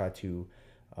in and try to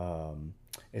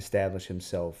establish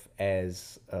himself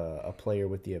as a player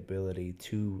with the ability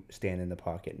to stand in the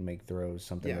pocket and make throws,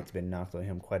 something that's been knocked on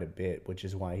him quite a bit, which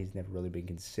is why he's never really been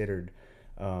considered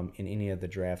in any of the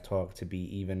draft talk to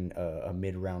be even a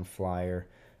mid-round flyer.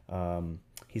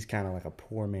 He's kind of like a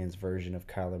poor man's version of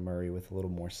Kyler Murray with a little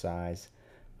more size.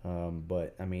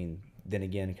 But, I mean, then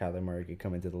again, Kyler Murray could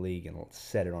come into the league and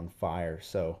set it on fire.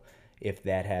 So if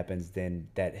that happens, then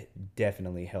that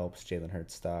definitely helps Jalen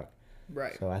Hurts' stock.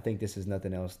 Right. So I think this is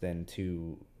nothing else than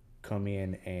to come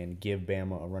in and give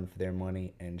Bama a run for their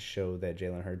money and show that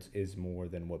Jalen Hurts is more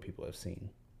than what people have seen.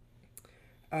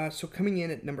 So coming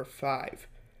in at number 5,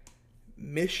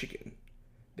 Michigan.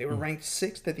 They were ranked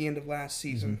 6th at the end of last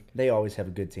season. They always have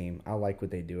a good team. I like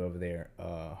what they do over there.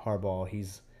 Harbaugh,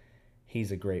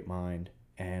 he's a great mind,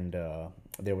 and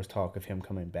there was talk of him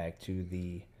coming back to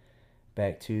the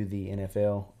back to the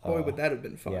NFL. Boy, would that have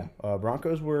been fun. Yeah,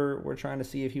 Broncos were trying to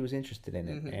see if he was interested in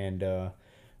it, and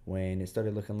when it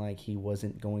started looking like he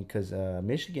wasn't going, because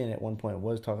Michigan at one point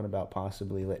was talking about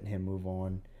possibly letting him move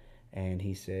on, and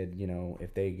he said,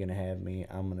 if they're gonna have me,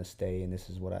 I'm gonna stay, and this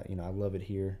is what I love it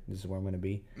here. This is where I'm gonna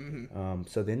be.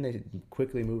 So then they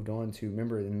quickly moved on to,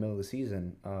 remember in the middle of the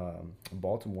season,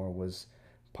 Baltimore was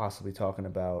possibly talking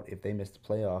about if they missed the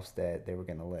playoffs that they were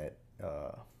gonna let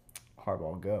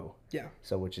Harbaugh go. Yeah.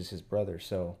 So which is his brother.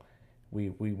 So we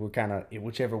were kind of,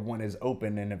 whichever one is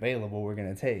open and available, we're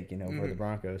gonna take, for the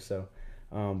Broncos. So,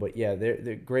 but yeah,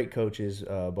 they're great coaches,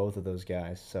 both of those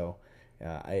guys. So,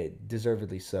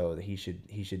 deservedly so that he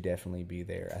should definitely be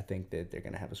there. I think that they're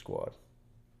gonna have a squad.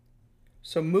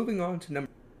 So moving on to number.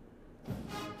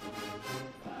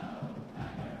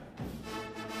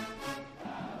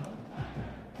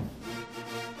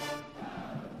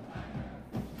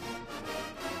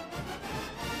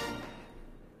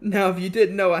 Now, if you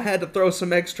didn't know, I had to throw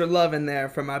some extra love in there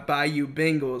for my Bayou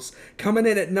Bengals. Coming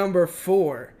in at number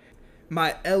 4,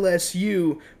 my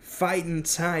LSU Fighting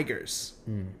Tigers.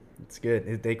 It's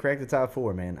good. They cracked the top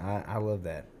 4, man. I love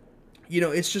that.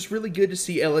 It's just really good to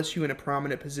see LSU in a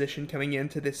prominent position coming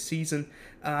into this season,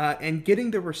 and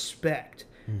getting the respect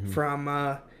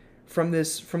from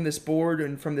this board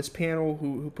and from this panel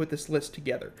who put this list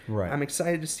together. Right. I'm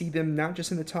excited to see them not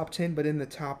just in the top 10, but in the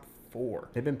top 4.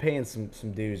 They've been paying some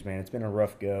dues, man. It's been a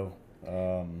rough go.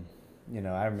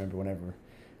 I remember whenever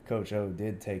Coach O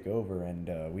did take over,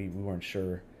 and we weren't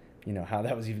sure, how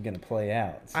that was even going to play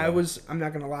out. So. I'm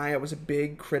not going to lie, I was a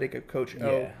big critic of Coach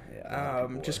O. Yeah,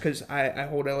 just because I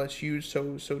hold LSU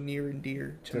so near and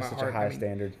dear to my such heart. a high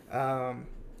standard.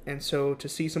 And so to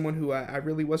see someone who I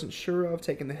really wasn't sure of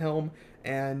taking the helm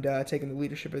and taking the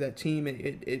leadership of that team,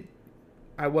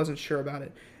 I wasn't sure about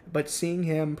it. But seeing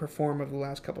him perform over the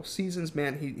last couple seasons,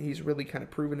 man, he's really kind of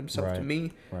proven himself to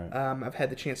me. Right. I've had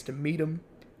the chance to meet him.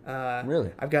 Really?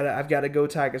 I've got to Go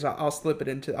Tigers. I'll slip the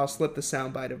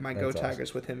soundbite of my Go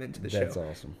Tigers with him into the show. That's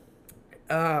awesome.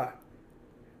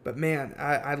 But man,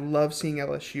 I love seeing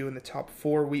LSU in the top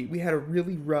 4. We had a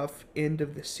really rough end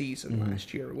of the season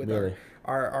last year with Really?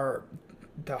 our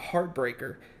the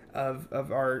heartbreaker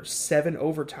of our 7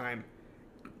 overtime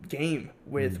game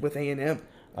with A&M.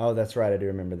 Oh, that's right. I do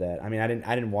remember that. I mean, I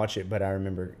didn't watch it, but I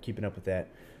remember keeping up with that.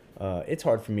 It's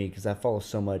hard for me because I follow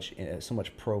so much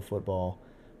pro football.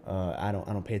 I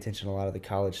don't pay attention to a lot of the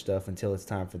college stuff until it's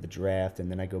time for the draft, and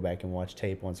then I go back and watch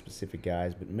tape on specific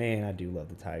guys. But man, I do love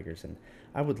the Tigers, and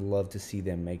I would love to see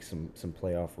them make some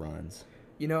playoff runs.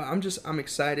 I'm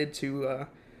excited to.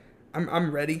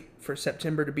 I'm ready for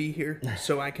September to be here,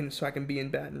 so I can be in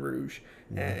Baton Rouge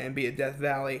and be at Death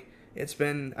Valley. It's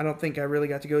been, I don't think I really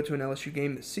got to go to an LSU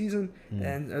game this season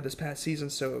or this past season,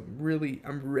 so really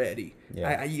I'm ready.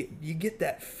 Yeah. You get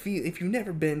that feel, if you've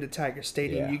never been to Tiger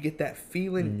Stadium, you get that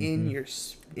feeling in your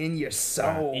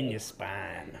soul, in your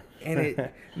spine, and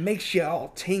it makes you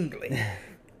all tingly.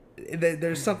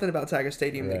 There's something about Tiger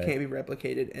Stadium that can't be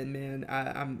replicated, and man,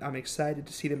 I'm excited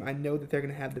to see them. I know that they're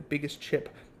going to have the biggest chip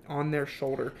on their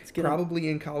shoulder, probably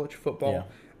in college football.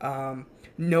 Yeah.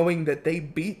 Knowing that they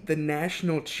beat the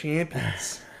national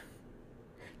champions.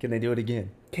 Can they do it again?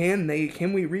 Can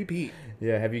we repeat?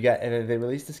 Yeah, have they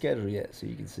released the schedule yet so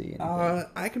you can see anything?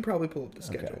 I can probably pull up the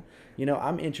schedule. Okay.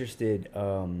 I'm interested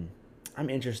if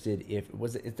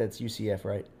that's UCF,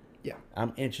 right? Yeah.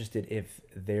 I'm interested if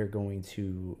they're going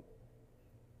to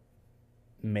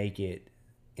make it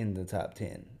in the top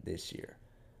 10 this year.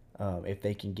 If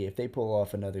they pull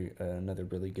off another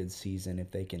really good season,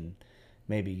 if they can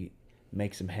maybe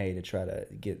make some hay to try to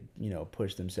get,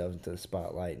 push themselves into the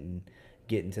spotlight and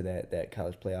get into that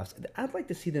college playoffs. I'd like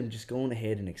to see them just going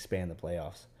ahead and expand the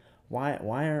playoffs. Why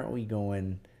aren't we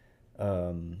going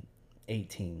 8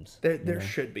 teams? There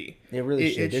should be. It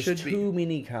really should. There's should too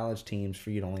many college teams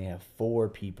for you to only have 4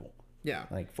 people. Yeah.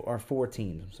 Or 4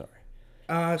 teams, I'm sorry.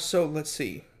 So let's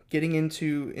see. Getting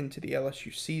into the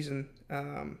LSU season,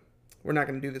 we're not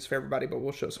going to do this for everybody, but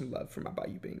we'll show some love for my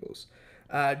Bayou Bengals.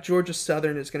 Georgia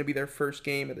Southern is going to be their first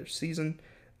game of their season.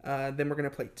 Then we're going to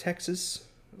play Texas.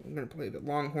 We're going to play the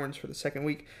Longhorns for the second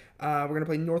week. We're going to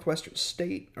play Northwestern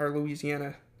State or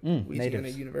Louisiana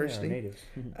natives. University. Yeah, natives.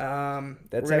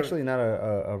 That's actually not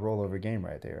a rollover game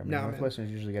right there. I mean,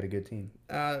 Northwestern's usually got a good team.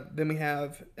 Then we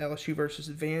have LSU versus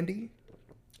Vandy.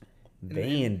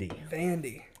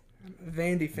 Vandy.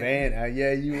 Vandy fan.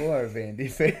 Yeah, you are a Vandy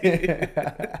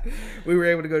fan. We were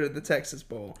able to go to the Texas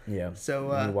Bowl. Yeah. So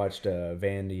we watched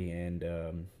Vandy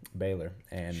and Baylor,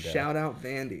 and shout out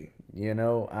Vandy. you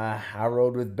know, I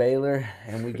rode with Baylor,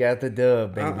 and we got the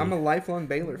dub, baby. I'm a lifelong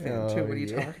Baylor fan too. Oh, What are you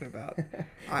yeah. talking about?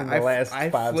 In the last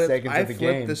 5 seconds of the I game.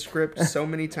 flipped the script so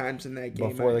many times in that game.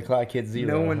 Before the clock hit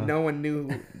 0. No one knew.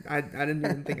 I didn't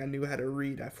even think I knew how to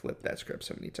read. I flipped that script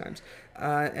so many times.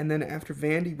 And then after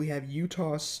Vandy, we have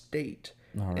Utah State.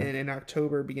 All right. And in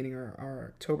October, beginning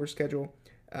our October schedule,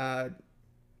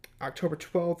 October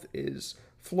 12th is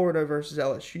Florida versus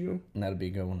LSU. That'll be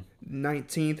a good one.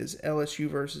 19th is LSU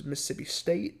versus Mississippi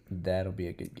State. That'll be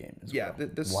a good game as Yeah, well.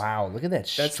 this Wow, look at that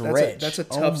that's stretch. that's a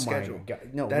Oh tough my schedule. God.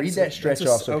 No, That's read a- that stretch that's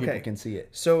a- off so okay. people can see it.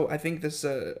 So I think this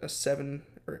is a 7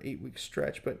 or 8 week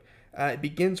stretch, but it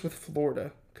begins with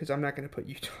Florida because I'm not going to put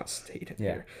Utah State in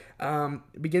Yeah. here.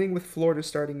 Beginning with Florida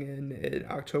starting in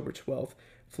October 12th,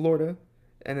 Florida,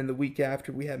 and then the week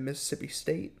after we have Mississippi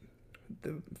State.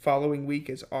 The following week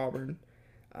is Auburn.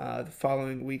 The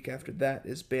following week after that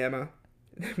is Bama.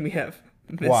 Then we have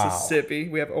Wow. Mississippi.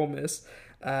 We have Ole Miss.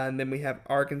 And then we have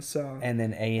Arkansas. And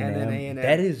then A&M. And then A&M.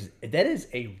 That is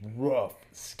a rough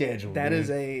schedule. That dude. is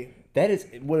a That is,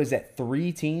 what is that?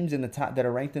 3 teams in the top that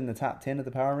are ranked in the top 10 of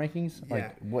the power rankings. Yeah.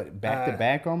 Like what, back to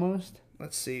back almost,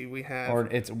 let's see. We have or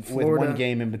it's Florida. with one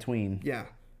game in between. Yeah.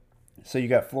 So you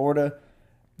got Florida,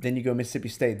 then you go Mississippi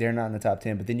State. They're not in the top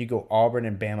 10, but then you go Auburn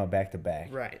and Bama back to back.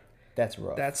 Right. That's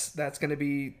rough. That's going to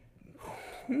be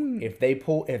If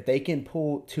they can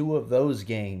pull 2 of those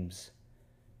games,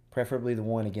 preferably the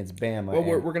one against Bama. well.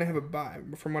 We're and going to have a bye.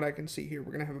 From what I can see here,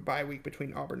 we're going to have a bye week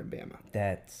between Auburn and Bama.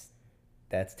 that's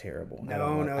terrible. I No,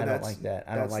 don't no, like that's that.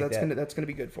 I don't like that's that. That's going to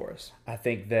be good for us. I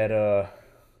think that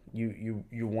you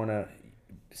want to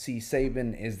see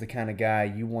Saban is the kind of guy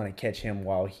you want to catch him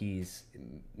while he's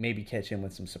maybe catch him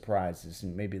with some surprises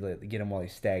and maybe get him while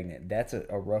he's stagnant. That's a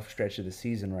rough stretch of the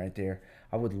season right there.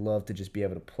 I would love to just be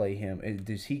able to play him.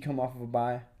 Does he come off of a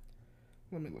bye?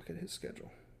 Let me look at his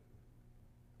schedule.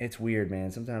 It's weird,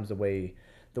 man. Sometimes the way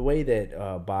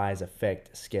that buys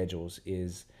affect schedules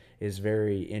is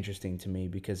very interesting to me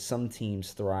because some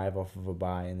teams thrive off of a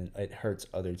bye and it hurts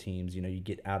other teams. You know, you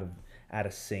get out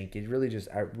of sync. It really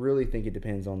I really think it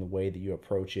depends on the way that you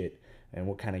approach it and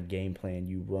what kind of game plan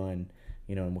you run.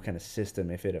 You know, and what kind of system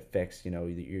if it affects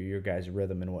your guys'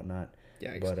 rhythm and whatnot.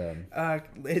 Yeah.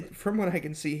 But from what I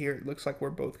can see here, it looks like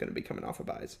we're both going to be coming off of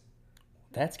buys.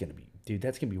 that's gonna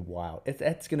be wild.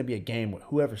 That's gonna be a game where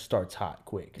whoever starts hot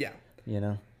quick. Yeah. You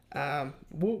know.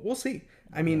 We'll see.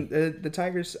 I mean, the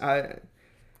Tigers. They're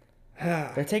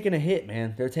taking a hit,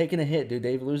 man. They're taking a hit, dude.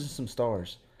 They're losing some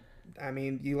stars. I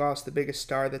mean, you lost the biggest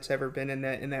star that's ever been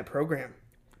in that program.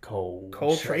 Cole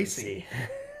Tracy.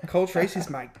 Cole Tracy's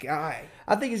my guy.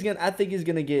 I think he's gonna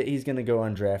go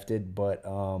undrafted, but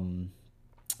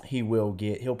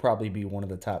he'll probably be one of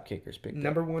the top kickers picked up.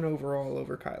 Number 1 overall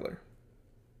over Kyler.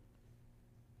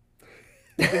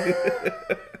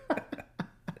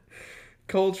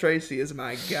 Cole Tracy is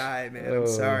my guy, man. I'm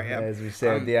sorry. As we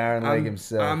said, the Iron Leg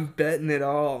himself. I'm betting it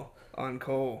all on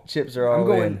Cole. Chips are all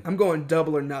in. I'm going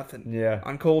double or nothing. Yeah.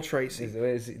 On Cole Tracy.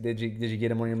 Did you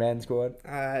get him on your Madden squad?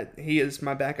 He is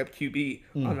my backup QB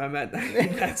on my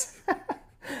Madden. That's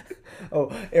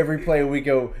Every play we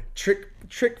go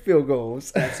trick field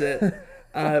goals. That's it.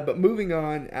 But moving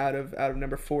on out of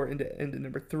number 4 into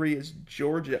number 3 is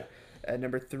Georgia. At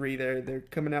number 3, they're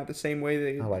coming out the same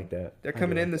way I like that. They're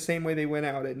coming in the same way they went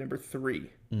out at number 3.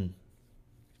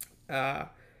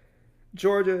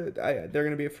 Georgia, they're going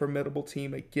to be a formidable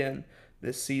team again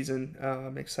this season.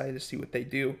 I'm excited to see what they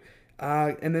do.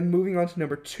 And then moving on to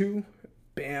number 2,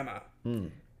 Bama.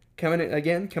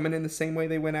 Coming in the same way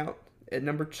they went out at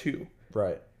number 2.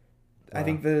 Right. I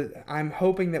think I'm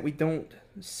hoping that we don't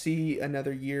see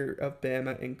another year of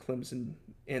Bama and Clemson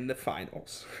in the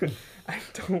finals. I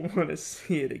don't want to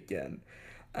see it again.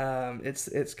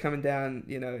 It's coming down.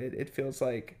 You know, it feels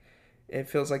like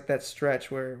that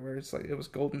stretch where it's like it was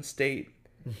Golden State.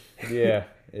 Yeah.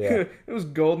 It was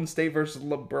Golden State versus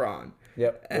LeBron.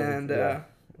 Yep. And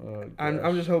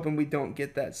I'm just hoping we don't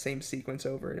get that same sequence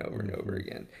over and over and over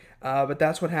again. But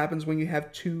that's what happens when you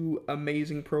have 2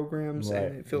 amazing programs, Right,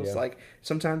 and it feels yeah. like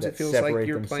sometimes That it feels like separate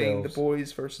you're playing the themselves.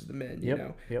 boys versus the men. You Yep,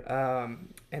 know, yep.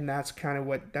 and that's kind of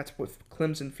what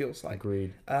Clemson feels like.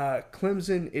 Agreed.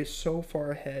 Clemson is so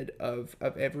far ahead of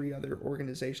every other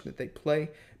organization that they play.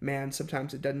 Man,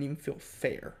 sometimes it doesn't even feel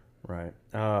fair. Right.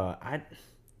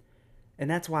 And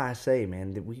that's why I say,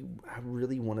 man, that I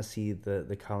really want to see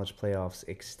the college playoffs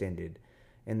extended,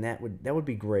 and that would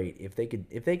be great if they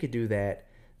could do that.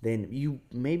 Then you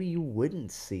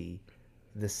wouldn't see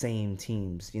the same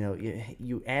teams. You know,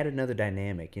 you add another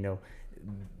dynamic. You know,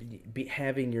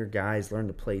 having your guys learn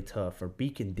to play tough or be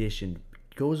conditioned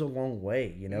goes a long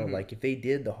way. You know, like if they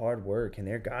did the hard work and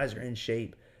their guys are in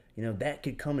shape, you know, that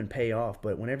could come and pay off.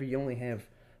 But whenever you only have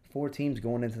 4 teams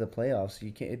going into the playoffs,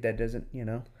 you can't. That doesn't. You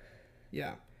know.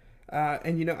 Yeah.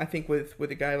 And you know, I think with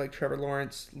a guy like Trevor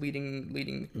Lawrence leading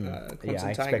Clemson Yeah, I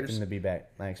expect Tigers. him to be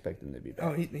back. I expect him to be back.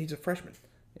 Oh, he's a freshman.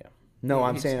 Yeah. No,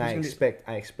 I'm he's saying gonna be-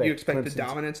 I expect. You expect Clemson the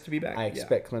dominance to be back? I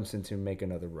expect Clemson to make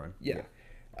another run. Yeah.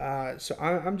 So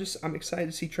I'm excited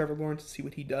to see Trevor Lawrence and see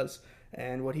what he does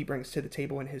and what he brings to the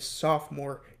table in his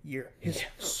sophomore year.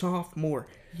 Sophomore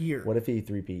year. What if he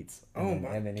three-peats?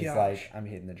 And then he's gosh. like, I'm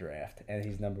hitting the draft, and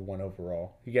he's number 1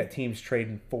 overall. You got teams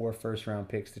trading 4 first-round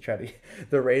picks to try to.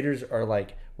 The Raiders are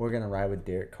like, we're gonna ride with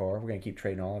Derek Carr. We're gonna keep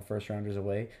trading all the first-rounders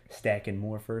away, stacking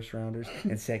more first-rounders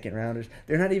and second-rounders.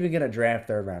 They're not even gonna draft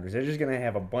third-rounders. They're just gonna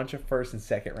have a bunch of first and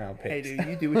second-round picks. Hey, dude,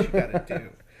 you do what you gotta do.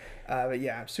 But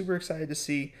yeah, I'm super excited to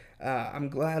see. I'm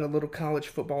glad a little college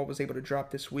football was able to drop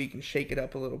this week and shake it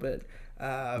up a little bit.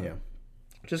 Yeah.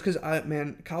 Just because I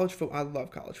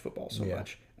love college football so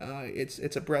much.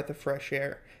 It's a breath of fresh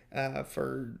air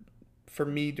for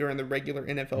me during the regular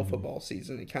NFL football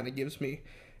season. It kind of gives me,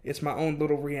 it's my own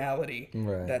little reality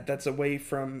that's away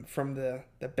from the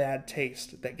bad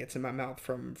taste that gets in my mouth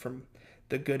from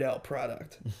the Goodell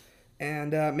product.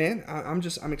 And man,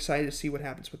 I'm excited to see what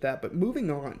happens with that. But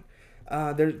moving on,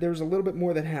 there's a little bit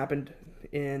more that happened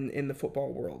in the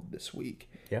football world this week.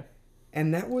 Yeah.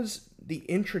 And that was the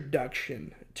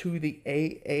introduction to the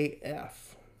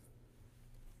AAF.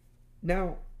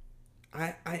 Now,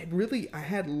 I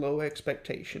had low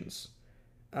expectations.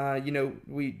 You know,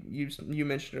 you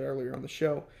mentioned it earlier on the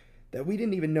show that we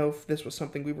didn't even know if this was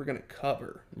something we were going to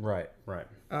cover. Right.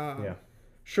 Yeah.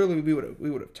 Surely we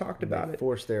would have talked about it.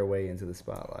 Forced their way into the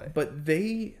spotlight. But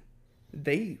they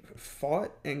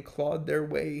fought and clawed their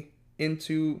way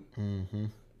into.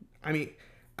 I mean,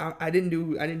 I didn't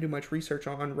do much research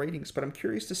on ratings, but I'm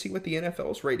curious to see what the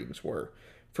NFL's ratings were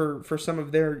for some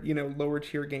of their lower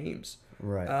tier games,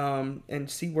 Right. And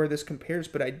see where this compares.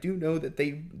 But I do know that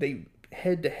they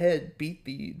head to head beat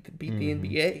the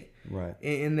NBA Right.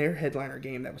 in their headliner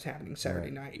game that was happening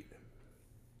Saturday night,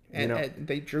 and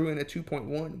they drew in a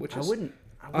 2.1, which is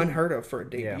unheard of for a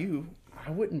debut. I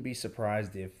wouldn't be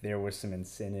surprised if there was some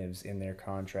incentives in their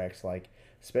contracts, like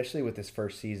especially with this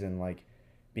first season, like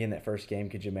being that first game.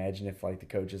 Could you imagine if like the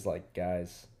coach is like,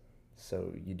 guys,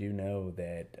 so you do know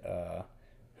that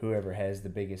whoever has the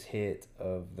biggest hit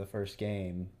of the first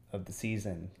game of the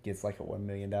season gets like a $1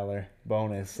 million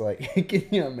bonus. Like, can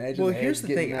you imagine? Well, the here's heads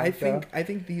the thing. getting knocked I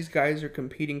think these guys are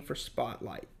competing for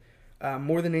spotlight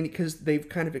more than any, because they've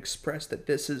kind of expressed that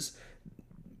this is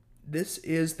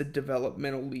the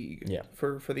developmental league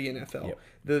for the NFL. Yep.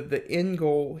 The end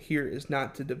goal here is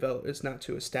not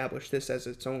to establish this as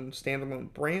its own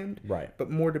standalone brand, Right. but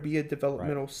more to be a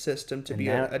developmental system, to And be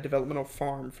that- a developmental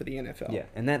farm for the NFL. Yeah,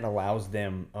 and that allows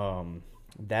them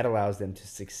to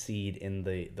succeed in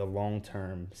the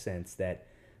long-term sense that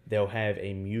they'll have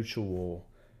a mutual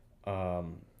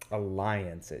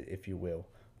alliance, if you will,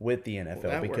 with the NFL.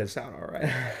 Well, that because works out all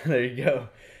right. there you go.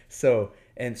 So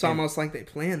It's almost like they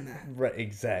planned that. right,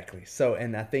 exactly. So,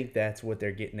 and I think that's what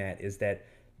they're getting at, is that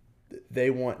they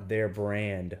want their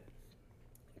brand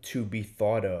to be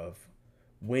thought of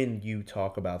when you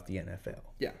talk about the NFL.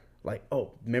 Yeah. Like,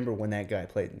 oh, remember when that guy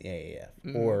played in the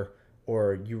AAF,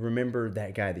 or you remember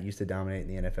that guy that used to dominate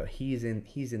in the NFL? He's in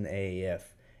the AAF,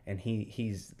 and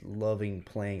he's loving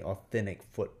playing authentic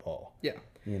football. Yeah.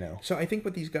 You know. So I think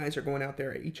what these guys are going out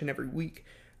there each and every week,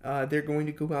 they're going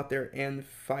to go out there and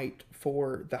fight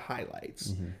for the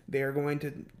highlights. They're going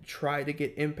to try to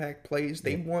get impact plays.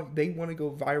 They want to go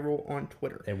viral on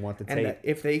Twitter. They want the and tape. that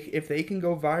if they can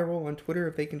go viral on Twitter,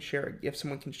 if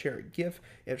someone can share a GIF,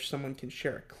 if someone can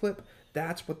share a clip,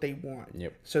 that's what they want.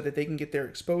 Yep. So that they can get their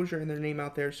exposure and their name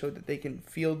out there, so that they can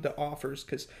field the offers.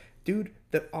 Because, dude,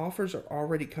 the offers are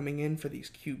already coming in for these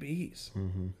QBs.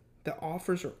 The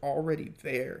offers are already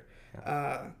there.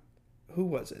 Who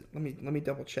was it? Let me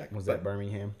double check. Was that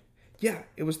Birmingham? Yeah,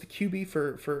 it was the QB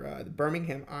for the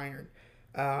Birmingham Iron.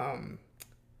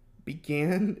 He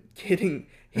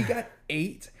got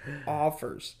 8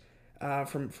 offers.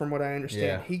 From what I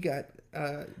understand, Yeah. he got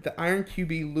the Iron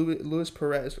QB Luis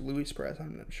Perez.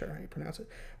 I'm not sure how you pronounce it.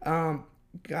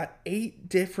 Got 8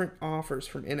 different offers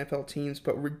from NFL teams,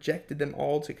 but rejected them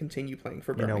all to continue playing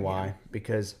for You Birmingham. know why?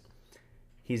 Because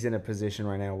he's in a position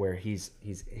right now where he's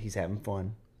having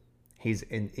fun.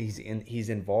 He's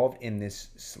involved in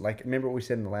this. Like, remember what we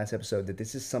said in the last episode, that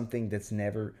this is something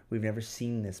we've never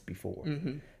seen this before.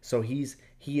 So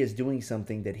he is doing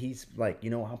something that he's like,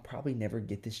 I'll probably never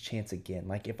get this chance again.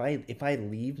 Like, if I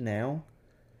leave now,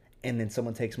 and then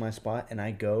someone takes my spot, and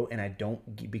I go and I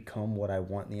don't become what I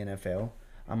want in the NFL,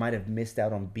 I might have missed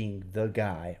out on being the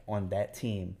guy on that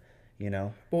team.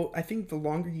 Well, I think the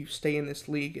longer you stay in this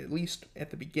league, at least at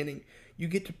the beginning, you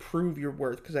get to prove your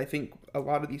worth. Because I think a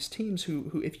lot of these teams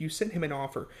who if you sent him an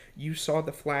offer, you saw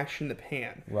the flash in the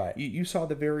pan. Right. You saw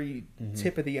the very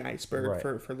tip of the iceberg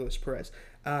for Luis Perez.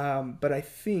 But I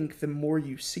think the more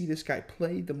you see this guy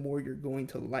play, the more you're going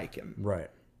to like him. Right.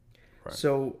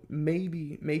 So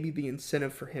maybe the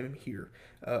incentive for him here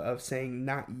of saying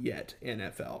not yet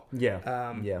NFL.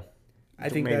 Yeah. Yeah. I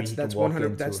think Maybe that's he can walk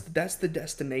 100. into That's the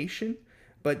destination,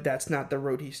 but that's not the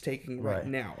road he's taking right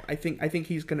now. I think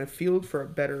he's going to field for a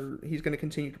better. He's going to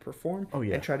continue to perform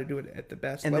and try to do it at the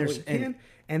best level he can,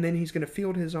 and then he's going to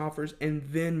field his offers and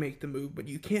then make the move. But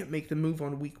you can't make the move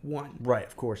on week 1. Right,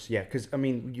 of course, yeah. Because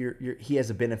he has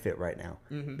a benefit right now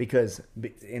because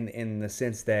in the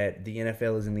sense that the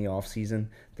NFL is in the off season.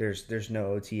 There's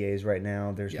no OTAs right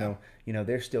now. There's no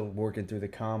they're still working through the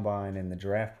combine and the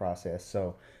draft process.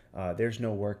 So. There's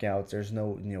no workouts. There's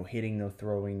no hitting, no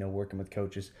throwing, no working with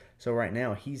coaches. So right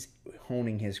now he's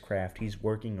honing his craft. He's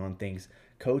working on things.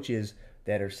 Coaches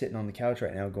that are sitting on the couch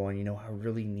right now going, I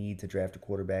really need to draft a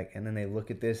quarterback. And then they look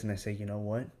at this and they say, you know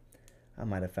what? I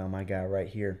might have found my guy right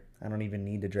here. I don't even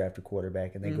need to draft a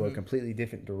quarterback. And they go a completely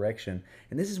different direction.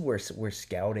 And this is where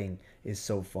scouting is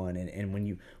so fun. And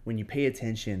when you pay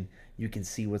attention, you can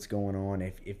see what's going on.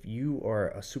 If you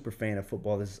are a super fan of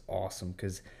football, this is awesome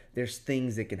because there's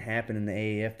things that can happen in the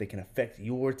AAF that can affect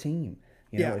your team.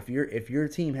 If your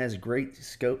team has great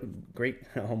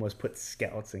I almost put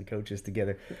scouts and coaches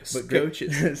together, but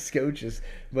coaches,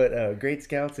 but great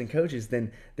scouts and coaches,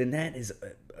 then that is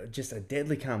just a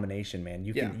deadly combination, man.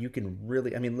 You can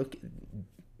really, look,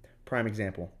 prime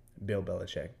example, Bill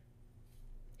Belichick.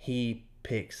 He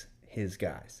picks his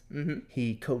guys.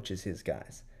 He coaches his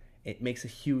guys. It makes a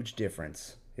huge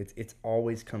difference. It's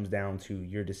always comes down to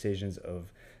your decisions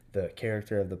of the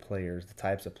character of the players, the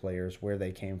types of players, where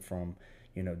they came from.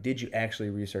 Did you actually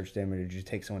research them or did you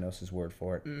take someone else's word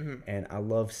for it? And I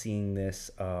love seeing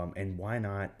this. And why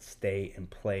not stay and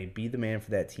play? Be the man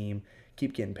for that team.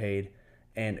 Keep getting paid.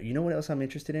 And you know what else I'm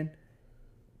interested in?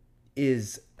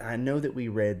 Is I know that we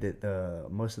read that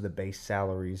most of the base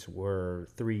salaries were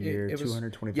 3 years,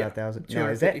 225,000. Yeah, now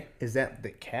is that the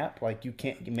cap? Like you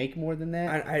can't make more than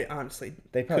that? I honestly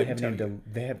they probably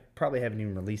haven't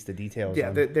even released the details.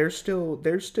 Yeah, they're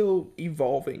still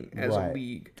evolving as a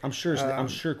league. I'm sure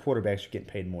quarterbacks are getting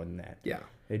paid more than that. Yeah,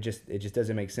 it just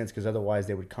doesn't make sense because otherwise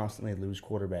they would constantly lose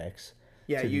quarterbacks.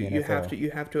 Yeah, you have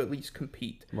to at least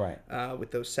compete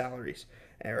with those salaries,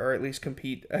 or at least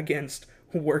compete against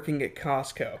working at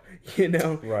Costco.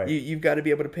 Right. You've got to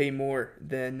be able to pay more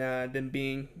than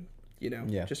being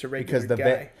just a regular because the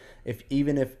guy. Vet,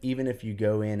 even if you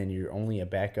go in and you're only a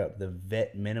backup, the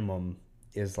vet minimum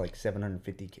is like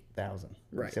 $750,000.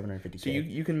 Right. $750K. So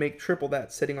you can make triple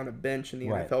that sitting on a bench in the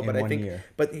NFL. But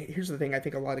but here's the thing: I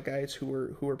think a lot of guys who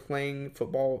are playing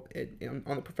football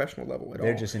on the professional level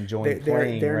they're just enjoying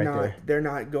playing. They're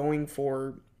not going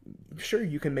for. Sure,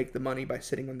 you can make the money by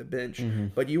sitting on the bench,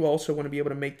 but you also want to be able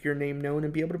to make your name known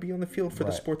and be able to be on the field for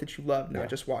the sport that you love, not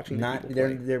just watching the people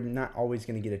play. They're not always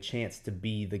going to get a chance to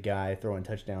be the guy throwing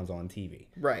touchdowns on TV.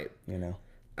 Right.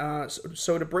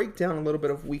 So to break down a little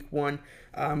bit of week 1,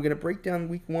 I'm going to break down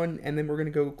week 1, and then we're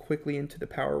going to go quickly into the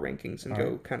power rankings and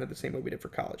go kind of the same way we did for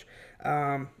college.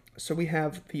 So we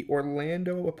have the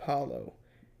Orlando Apollo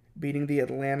beating the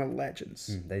Atlanta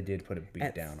Legends. They did put a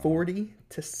beat down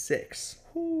 40-6.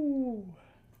 Whoo.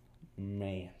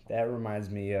 Man, that reminds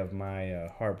me of my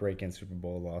heartbreaking Super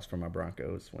Bowl loss for my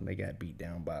Broncos when they got beat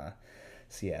down by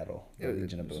Seattle.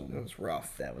 Legion of Boom. It was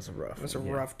rough. That was a rough. It was a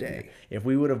rough day. Yeah. If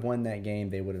we would have won that game,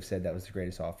 they would have said that was the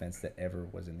greatest offense that ever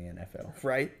was in the NFL.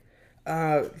 Right.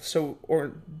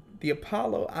 The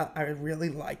Apollo, I really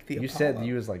like the Apollo. You said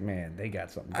you was like, man, they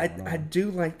got something going on. I do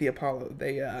like the Apollo.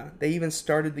 They even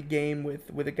started the game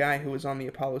with a guy who was on the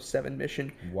Apollo 7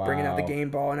 mission, bringing out the game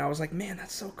ball, and I was like, man,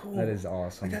 that's so cool. That is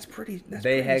awesome. Like, that's pretty.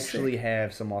 They actually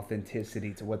have some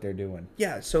authenticity to what they're doing.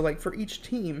 Yeah. So like for each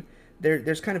team,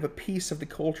 there's kind of a piece of the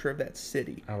culture of that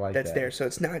city that's there. So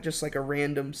it's not just like a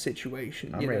random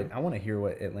situation. I want to hear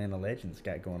what Atlanta Legends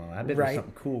got going on. I bet there's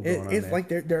something cool going on. It's there. Like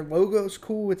their logo's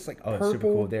cool. It's like purple. It's super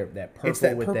cool. That purple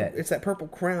It's that purple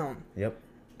crown. Yep.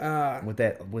 With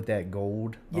that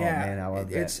gold. Yeah. Oh man, I love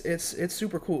that. It's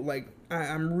super cool. Like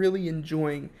I'm really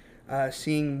enjoying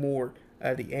seeing more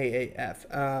the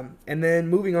AAF. And then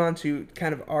moving on to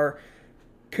kind of our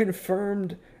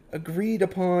confirmed, agreed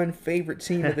upon favorite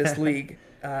team of this league,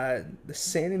 the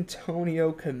San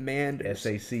Antonio Commanders.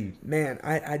 SAC. Man,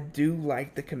 I do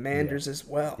like the Commanders as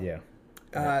well.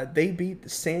 Yeah. They beat the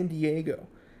San Diego.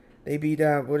 They beat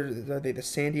what are they? The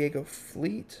San Diego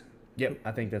Fleet. Yep,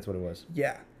 I think that's what it was.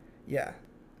 Yeah.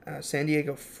 San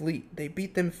Diego Fleet. They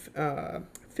beat them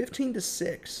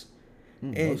 15-6.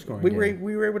 And low-scoring we game.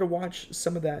 were able to watch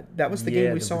some of that. That was the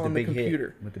game we saw on the big hit.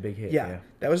 computer. With the big hit. Yeah,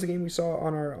 that was the game we saw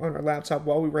on our laptop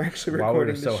while we were actually While we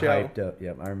recording were so the show. hyped up.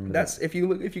 Yep, I remember That's that. if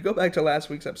you go back to last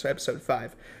week's episode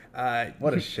 5.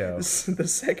 What a show. The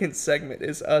second segment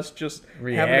is us just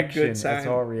having a Reaction. good time. It's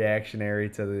all reactionary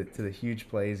to the huge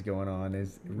plays going on.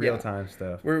 Is real time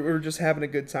stuff. We're just having a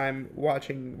good time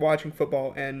watching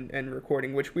football and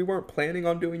recording, which we weren't planning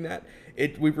on doing that.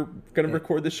 We were going to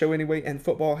record the show anyway, and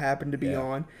football happened to be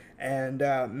on, and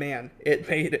man,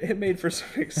 it made for some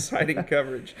exciting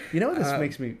coverage. You know what this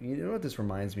makes me? You know what this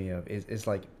reminds me of is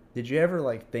like, did you ever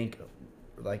like think,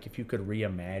 like if you could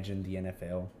reimagine the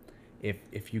NFL,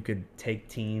 if you could take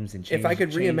teams and change. If I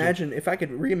could change it-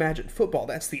 reimagine football,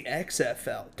 that's the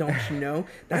XFL. Don't you know?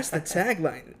 That's the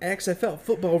tagline. XFL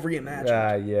football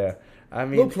reimagined. Yeah. I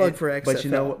mean, Little plug for But XFL.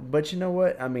 you know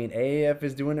what? I mean, AAF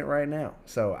is doing it right now.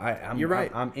 So I'm You're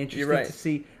right. I'm interested You're right. to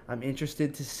see. I'm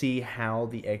interested to see how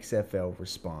the XFL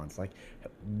responds. Like,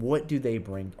 what do they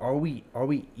bring? Are we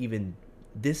even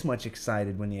this much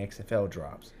excited when the XFL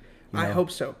drops? You I know?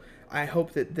 hope so. I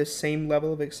hope that this same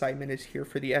level of excitement is here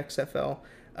for the XFL.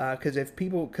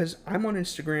 Because I'm on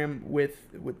Instagram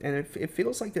and it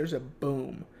feels like there's a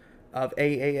boom of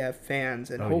AAF fans,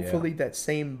 and hopefully that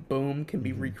same boom can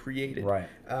be recreated Right.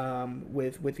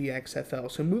 with the XFL.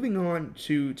 So moving on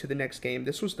to the next game,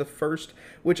 this was the first,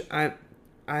 which I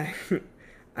I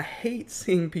hate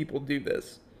seeing people do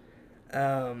this,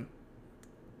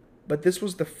 but this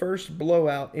was the first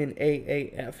blowout in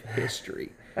AAF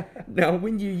history. Now,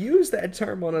 when you use that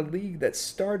term on a league that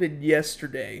started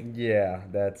yesterday, Yeah,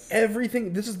 that's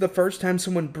this is the first time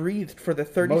someone breathed for the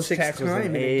most 36th tackles time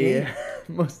in in a game.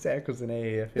 most tackles in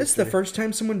AAF. This is the history. first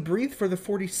time someone breathed for the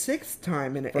 46th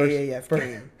time in an AAF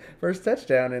game. First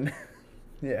touchdown and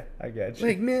yeah, I got you.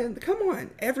 Like, man, come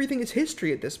on. Everything is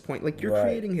history at this point. Like, you're Right.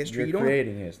 creating history. You're You don't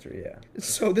creating history, yeah.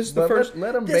 So this is the But first.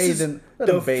 let 'em this bathe is in- let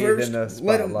the 'em bathe in the Let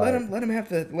spotlight. him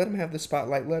have the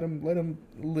spotlight. Let him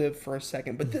live for a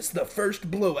second. But this is the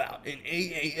first blowout in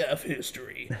AAF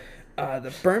history.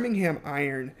 The Birmingham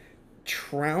Iron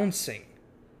trouncing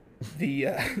the.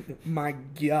 My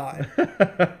God,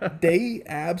 they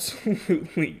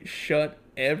absolutely shut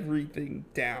everything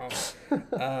down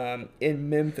in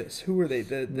Memphis. Who are they?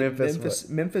 The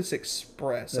Memphis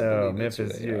Express. I Oh, believe that's who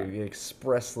Memphis, they you are.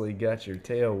 expressly got your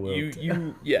tail whooped.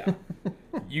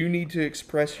 You need to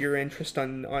express your interest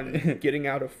on getting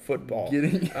out of football.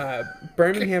 Getting-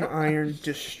 Birmingham Iron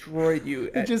destroyed you.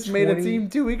 He At just made a team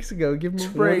 2 weeks ago. Give him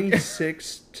a break.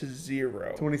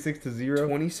 26-0. 26-0.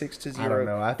 26-0. I don't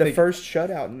know. I the think- first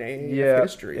shutout in AAF Yeah.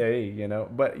 history. Hey, you know,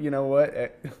 but you know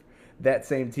what? That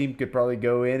same team could probably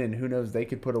go in, and who knows? They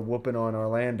could put a whooping on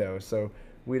Orlando. So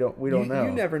we don't know.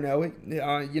 You never know.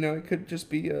 It could just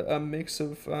be a mix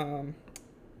of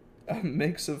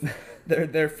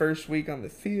their first week on the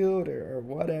field or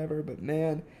whatever. But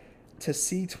man, to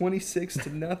see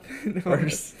 26-0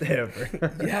 First ever.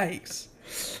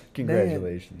 Yikes.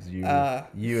 Congratulations, you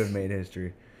have made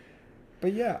history.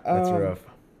 But yeah, That's rough.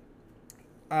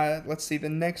 Let's see. The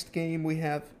next game we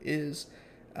have is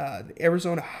the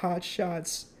Arizona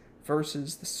Hotshots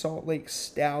versus the Salt Lake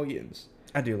Stallions.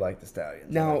 I do like the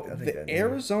Stallions. Now, I think the that-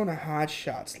 Arizona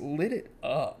Hotshots lit it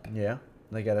up. Yeah,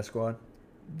 they got a squad.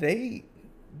 The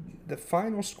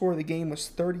final score of the game was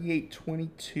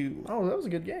 38-22. Oh, that was a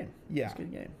good game. Yeah. That was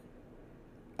a good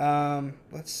game.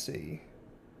 Let's see.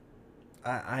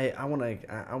 I want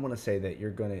to say that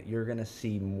you're gonna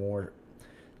see more,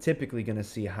 typically gonna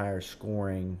see higher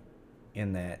scoring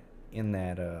in that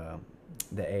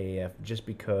the AAF, just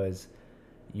because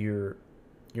you're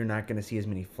not gonna see as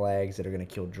many flags that are gonna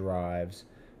kill drives.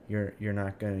 You're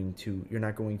not going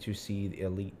to see the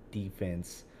elite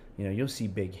defense. You know, you'll see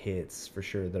big hits for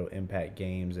sure that'll impact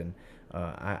games, and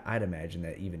I'd imagine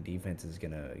that even defense is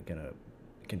gonna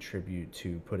contribute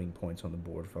to putting points on the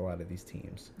board for a lot of these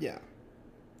teams. Yeah.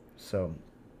 So,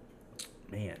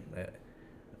 man,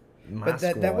 But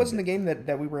that wasn't a game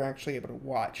that we were actually able to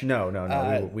watch.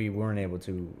 No, we weren't able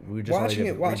to. We were just Watching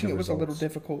it was a little results.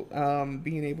 difficult.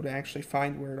 Being able to actually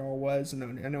find where it all was, and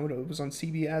I know it was on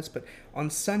CBS, but on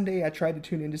Sunday I tried to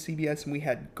tune into CBS and we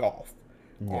had golf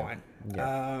on.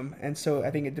 Yeah. And so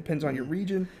I think it depends on your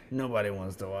region. Nobody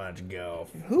wants to watch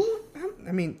golf. Who?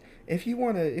 I mean, if you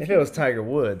want to, If it was Tiger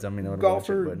Woods, I mean, I would watch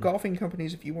it. But golfing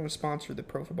companies, if you want to sponsor the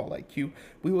Pro Football IQ,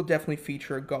 we will definitely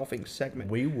feature a golfing segment.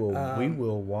 we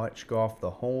will watch golf the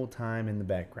whole time in the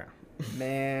background.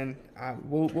 Man,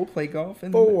 we'll play golf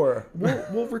and Or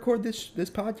we'll record this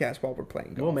podcast while we're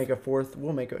playing golf. we'll make a fourth.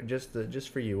 We'll make a just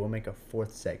for you. We'll make a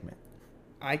fourth segment.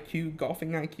 IQ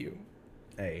golfing IQ.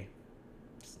 A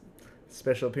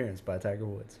special appearance by Tiger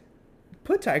Woods.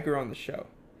 Put Tiger on the show.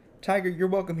 Tiger, you're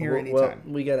welcome here anytime.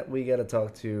 Well, we got to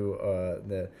talk to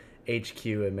the HQ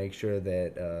and make sure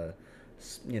that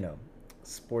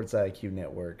Sports IQ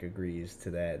Network agrees to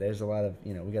that. There's a lot of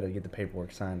we got to get the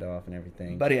paperwork signed off and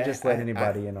everything. Buddy, Can't just let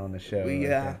anybody in on the show.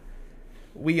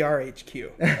 We are HQ.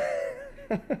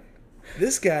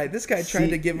 This guy tried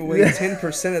to give away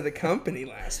 10% of the company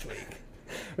last week.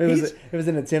 It was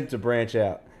an attempt to branch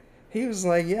out. He was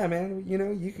like, "Yeah, man,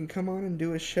 you can come on and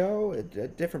do a show at a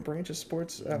different branch of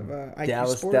sports of IQ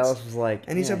Sports." Dallas was like,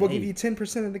 and he said, "We'll give you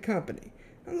 10% of the company."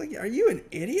 I was like, "Are you an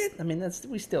idiot? I mean,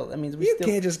 You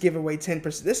can't just give away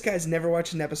 10%. This guy's never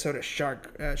watched an episode of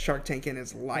Shark Tank in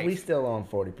his life. We still own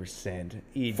 40%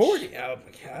 each. 40. Oh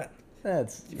my god,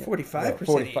 That's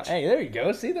 45% each. Hey, there you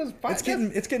go. See those?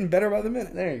 It's getting better by the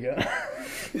minute. There you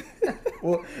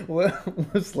go. we'll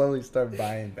slowly start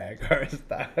buying back our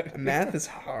stock. Math is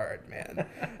hard, man.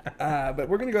 But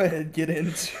we're gonna go ahead and get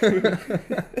into.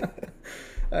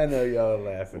 I know y'all are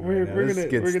laughing. We're right now.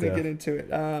 gonna get into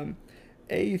it.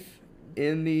 Eighth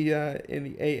in the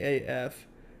AAF,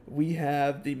 we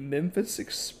have the Memphis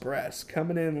Express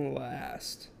coming in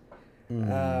last.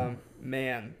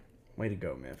 Man, way to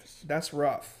go, Memphis. that's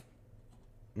rough.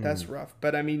 That's rough.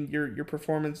 But I mean, your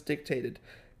performance dictated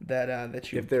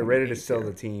that you. If they're ready to sell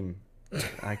the team,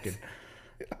 I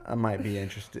might be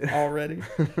interested already.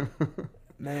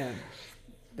 Man,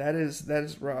 that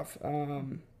is rough.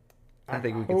 I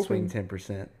think we could swing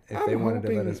 10%. If they wanted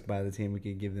to let us buy the team, we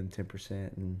could give them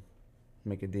 10% and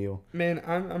make a deal. Man,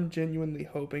 I'm genuinely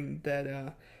hoping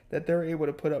that they're able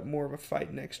to put up more of a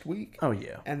fight next week. Oh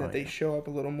yeah, and that they show up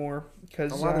a little more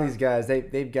because a lot of these guys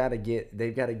they've got to get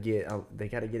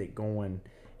it going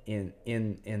in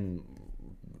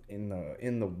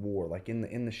the war, like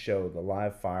in the show, the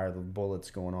live fire, the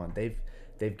bullets going on.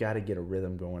 They've got to get a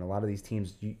rhythm going. A lot of these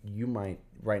teams, you might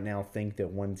right now think that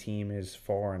one team is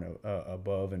far and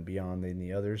above and beyond than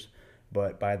the others,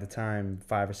 but by the time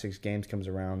 5 or 6 games comes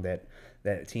around,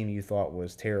 that team you thought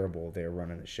was terrible, they're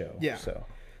running the show. Yeah.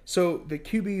 So the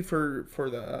QB for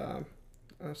the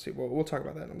let's see. Well, we'll talk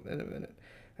about that in a minute.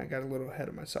 I got a little ahead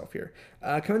of myself here.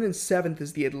 Coming in 7th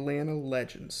is the Atlanta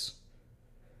Legends.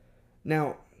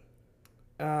 Now,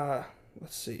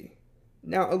 let's see.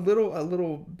 Now, a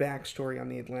little backstory on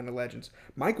the Atlanta Legends.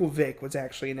 Michael Vick was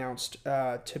actually announced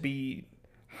to be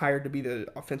hired to be the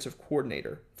offensive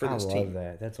coordinator for this team. I love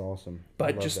that. That's awesome.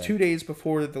 But just 2 days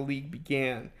before the league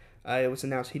began, it was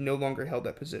announced he no longer held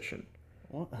that position.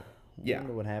 Well, I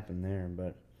wonder what happened there,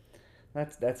 but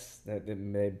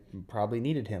they probably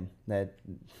needed him.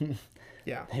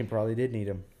 Yeah, they probably did need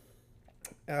him.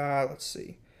 Let's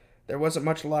see. There wasn't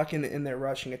much luck in their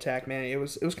rushing attack, man. It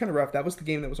was kind of rough. That was the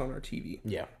game that was on our TV.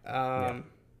 Yeah.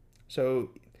 So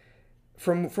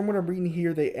from what I'm reading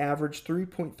here, they averaged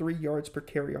 3.3 yards per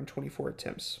carry on 24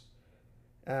 attempts.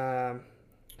 Yeah,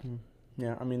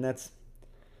 I mean it's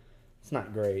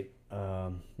not great.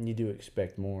 You do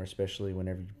expect more, especially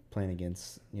whenever you're playing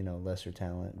against lesser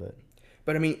talent,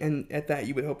 But I mean, and at that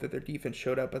you would hope that their defense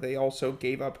showed up, but they also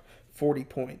gave up 40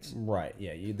 points. Right.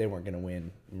 Yeah. They weren't going to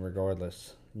win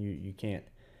regardless. You can't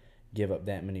give up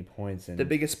that many points. And the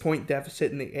biggest point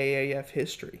deficit in the AAF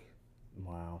history.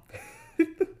 Wow.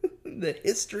 The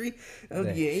history of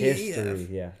the AAF. History.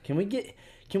 Yeah. Can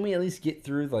we at least get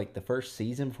through like the first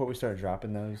season before we start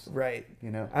dropping those? Right. I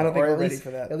don't think we're ready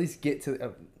for that. At least get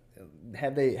to.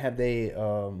 Have they?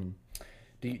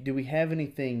 Do we have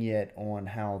anything yet on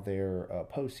how their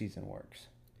postseason works?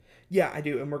 Yeah, I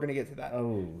do, and we're gonna get to that.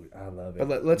 Oh, I love it.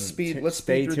 But let's speed through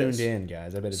Stay tuned in,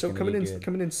 guys. I bet it's coming in. Good.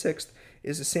 Coming in 6th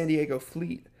is the San Diego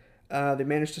Fleet. They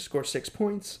managed to score 6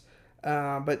 points,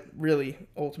 but really,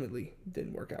 ultimately,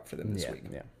 didn't work out for them this week.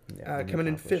 Yeah. Coming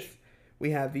in 5th,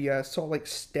 we have the Salt Lake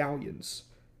Stallions.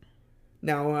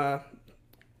 Now,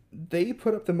 they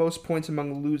put up the most points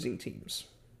among losing teams,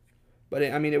 but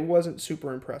it wasn't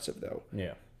super impressive though.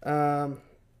 Yeah.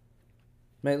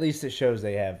 At least it shows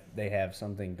they have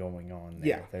something going on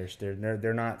there. Yeah.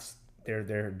 They're not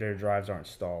their drives aren't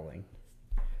stalling.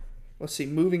 Let's see.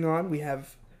 Moving on, we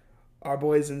have our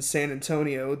boys in San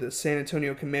Antonio, the San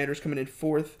Antonio Commanders, coming in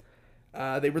 4th.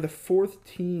 They were the 4th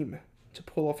team to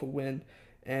pull off a win,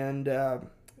 and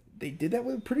they did that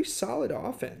with a pretty solid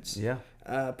offense. Yeah.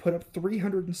 put up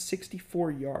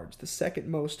 364 yards, the second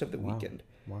most of the weekend.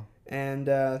 Wow. And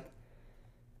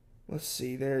let's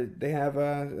see, they have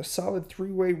a solid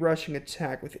three-way rushing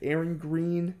attack with Aaron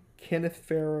Green, Kenneth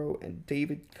Farrow, and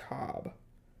David Cobb.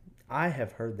 I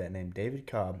have heard that name, David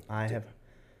Cobb.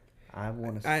 I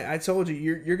want to. I told you,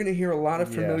 you're going to hear a lot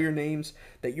of familiar names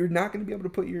that you're not going to be able to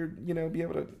put be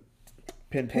able to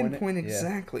pinpoint it.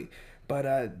 exactly. But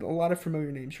a lot of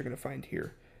familiar names you're going to find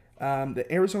here. The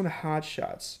Arizona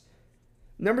Hotshots.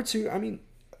 Number 2, I mean,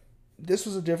 this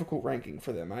was a difficult ranking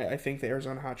for them. I think the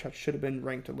Arizona Hotshots should have been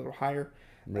ranked a little higher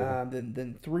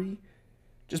than 3.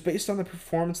 Just based on the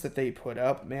performance that they put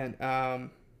up, man.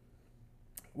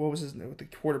 What was his name? The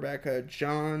quarterback,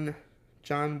 John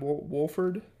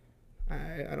Wolford.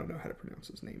 I don't know how to pronounce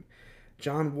his name.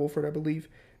 John Wolford, I believe.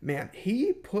 Man,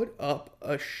 he put up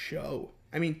a show.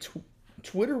 I mean,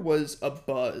 Twitter was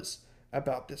abuzz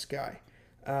about this guy.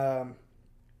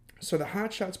 So the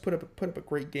Hotshots put up a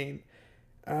great game.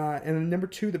 And then number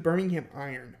 2, the Birmingham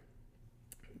Iron.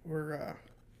 We're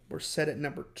set at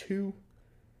number 2.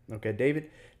 Okay,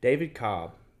 David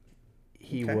Cobb.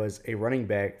 He was a running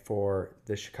back for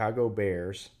the Chicago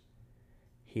Bears.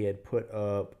 He had put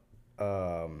up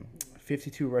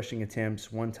 52 rushing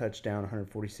attempts, 1 touchdown,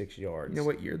 146 yards. You know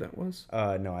what year that was?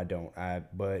 No, I don't.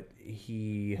 But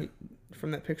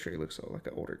From that picture, he looks like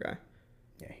an older guy.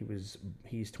 Yeah,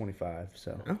 he's 25.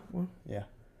 So. Oh well. Yeah.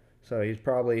 So he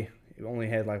only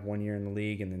had like 1 year in the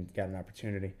league and then got an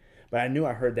opportunity. But I knew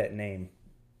I heard that name.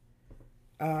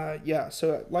 Yeah.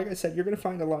 So like I said, you're going to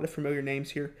find a lot of familiar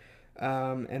names here.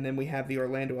 And then we have the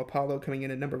Orlando Apollo coming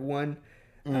in at number 1.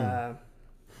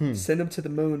 Send them to the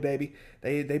moon, baby.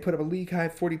 They put up a league high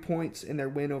 40 points in their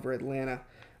win over Atlanta.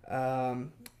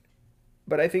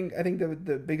 But I think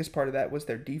the biggest part of that was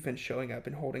their defense showing up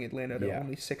and holding Atlanta to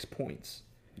only 6 points.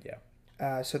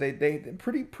 Yeah. So they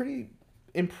pretty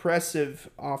impressive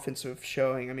offensive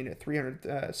showing. I mean, at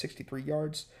 363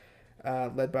 yards,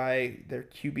 led by their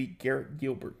QB Garrett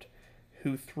Gilbert,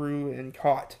 who threw and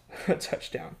caught a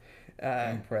touchdown.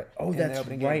 That's right.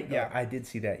 Yeah, I did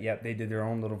see that. Yep, they did their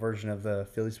own little version of the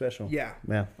Philly special. Yeah.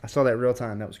 I saw that real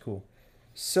time. That was cool.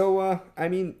 So, I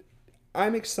mean,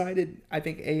 I'm excited. I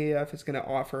think AAF is going to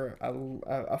offer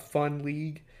a fun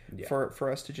league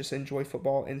for us to just enjoy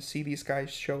football and see these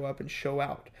guys show up and show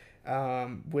out.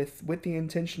 With the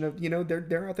intention of,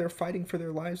 they're out there fighting for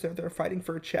their lives. They're out there fighting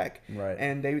for a check. Right.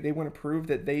 And they want to prove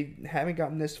that they haven't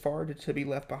gotten this far to be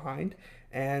left behind.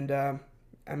 And,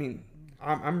 I mean,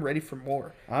 I'm ready for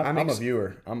more. I'm a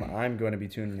viewer. I'm going to be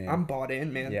tuning in. I'm bought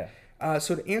in, man. Yeah.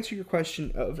 So to answer your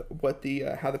question of what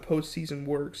how the postseason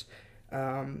works,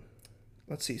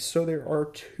 let's see. So there are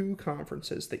 2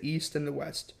 conferences, the East and the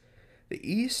West. The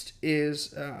East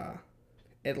is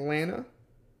Atlanta,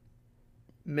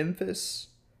 Memphis,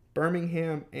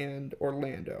 Birmingham, and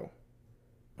Orlando.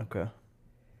 Okay.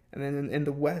 And then in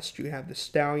the West, you have the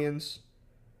Stallions,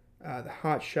 the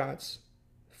Hotshots,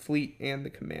 Fleet, and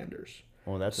the Commanders.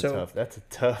 Oh, that's a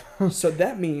tough. So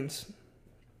that means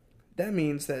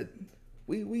that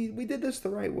we did this the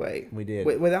right way. We did.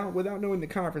 Without knowing the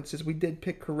conferences, we did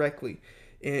pick correctly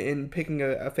in picking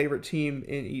a favorite team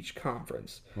in each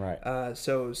conference. Right.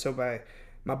 So by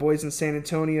my boys in San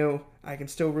Antonio, I can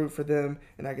still root for them,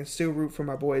 and I can still root for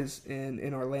my boys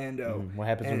in Orlando. What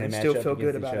happens when they match still up feel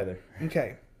against good about each other? it.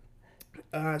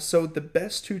 Okay. So the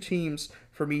best 2 teams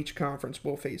from each conference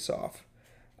will face off.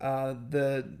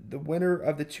 The winner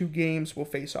of the 2 games will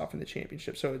face off in the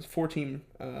championship. So it's 4-team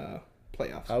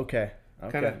playoffs. Okay.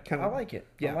 Kind of. I like it.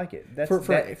 Yeah. I like it.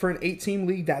 For an 8-team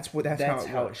league, that's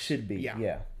how it should be. Yeah.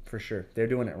 Yeah, for sure. They're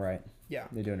doing it right. Yeah.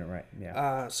 They're doing it right.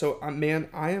 Yeah. So man,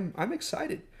 I'm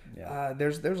excited. Yeah.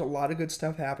 There's a lot of good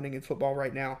stuff happening in football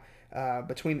right now.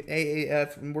 Between the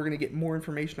AAF, and we're going to get more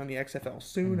information on the XFL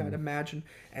soon, I'd imagine.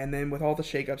 And then with all the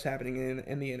shakeups happening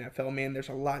in the NFL, man, there's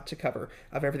a lot to cover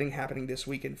of everything happening this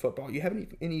week in football. You have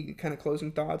any kind of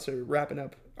closing thoughts or wrapping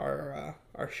up our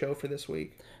show for this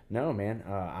week? No, man.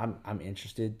 I'm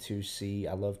interested to see.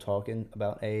 I love talking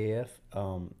about AAF.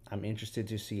 I'm interested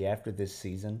to see after this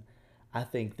season. I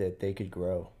think that they could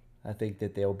grow. I think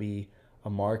that there'll be a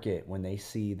market when they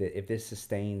see that if this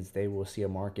sustains, they will see a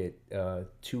market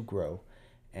to grow,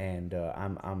 and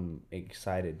I'm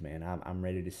excited, man. I'm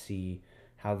ready to see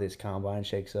how this combine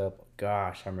shakes up.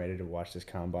 Gosh, I'm ready to watch this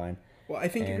combine. Well, I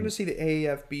think you're going to see the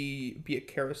AAF be a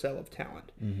carousel of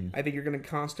talent. Mm-hmm. I think you're going to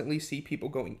constantly see people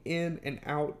going in and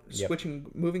out, Yep.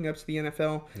 switching, moving up to the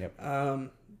NFL. Yep.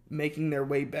 Making their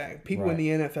way back. People in Right. the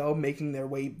NFL making their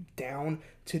way down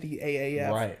to the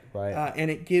AAF. Right. And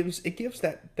it gives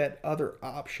that other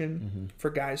option for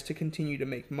guys to continue to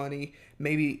make money.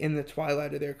 Maybe in the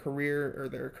twilight of their career or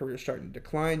their career starting to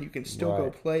decline, you can still go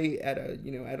Right. play at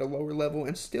a lower level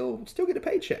and still get a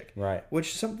paycheck. Right.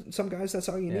 Which some guys, that's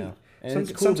all you Yeah. need. And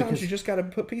it's cool Sometimes because- you just got to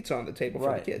put pizza on the table for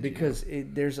the Right, kids. because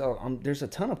there's a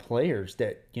ton of players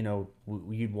that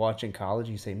you'd watch in college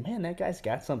and you say, man, that guy's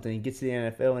got something. He gets to the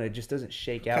NFL and it just doesn't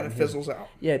shake out. Kind of in his- fizzles out.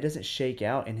 Yeah, it doesn't shake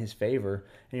out in his favor,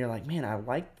 and you're like, man,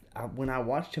 when I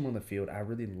watched him on the field, I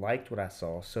really liked what I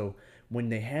saw. So when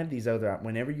they have these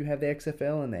whenever you have the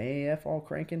XFL and the AAF all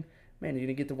cranking, man, you're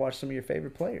gonna get to watch some of your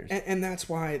favorite players. And that's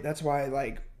why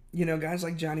like guys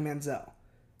like Johnny Manziel.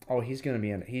 Oh, he's going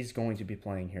to be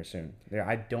playing here soon.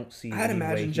 I don't see. I'd any way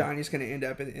imagine he- Johnny's going to end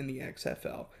up in the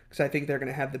XFL because I think they're going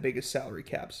to have the biggest salary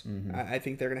caps. I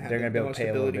think they're going to have They're the gonna be able to most pay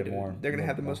a little ability bit to. more. They're going to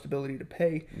have the More. most ability to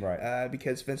pay, Right.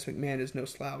 Because Vince McMahon is no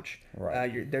slouch.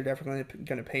 Right. They're definitely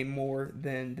going to pay more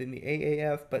than the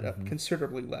AAF, but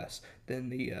considerably less than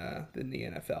the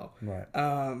NFL.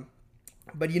 Right.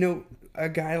 But a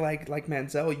guy like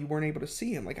Manziel, you weren't able to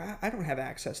see him. Like I don't have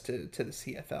access to the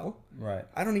CFL. Right.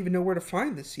 I don't even know where to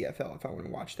find the CFL if I want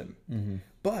to watch them.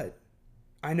 But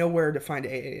I know where to find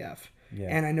AAF, Yeah.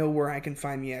 and I know where I can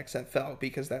find the XFL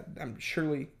because that I'm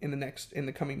surely in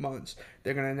the coming months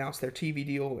they're going to announce their TV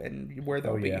deal and where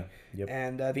they'll Oh, be. yeah. Yep.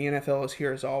 And the NFL is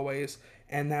here as always,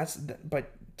 and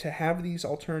but to have these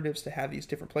alternatives, to have these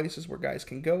different places where guys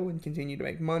can go and continue to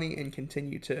make money and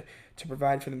continue to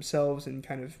provide for themselves and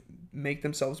kind of make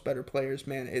themselves better players,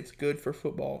 man, it's good for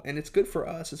football and it's good for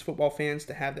us as football fans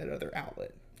to have that other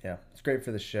outlet. Yeah, it's great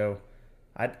for the show.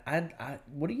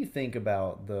 What do you think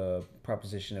about the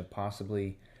proposition of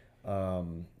possibly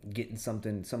getting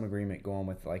some agreement going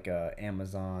with like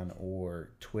Amazon or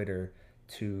Twitter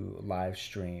to live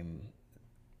stream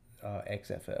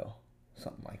XFL,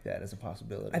 something like that as a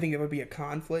possibility? I think it would be a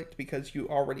conflict because you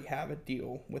already have a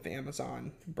deal with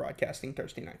Amazon broadcasting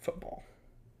Thursday Night Football.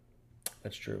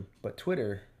 That's true, but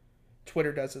Twitter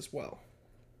does as well.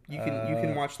 You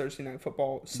can watch Thursday Night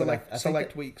Football select I think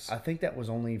that- weeks. I think that was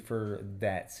only for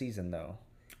that season though.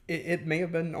 It may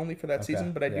have been only for that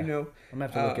season, but I do know I'm gonna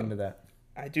have to look into that.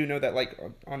 I do know that like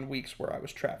on weeks where I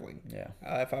was traveling, Yeah.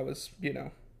 If I was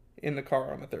in the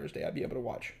car on a Thursday, I'd be able to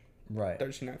watch Right.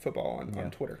 Thursday Night Football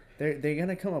on Twitter. They're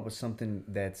gonna come up with something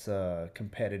that's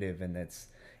competitive and that's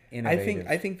innovative.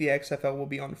 I think the XFL will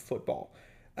be on football.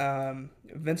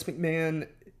 Vince McMahon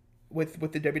with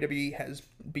the WWE has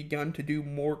begun to do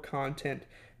more content.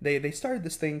 They started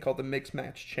this thing called the Mixed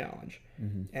Match Challenge,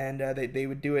 and they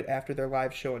would do it after their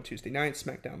live show on Tuesday night,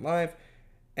 SmackDown Live,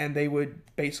 and they would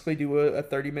basically do a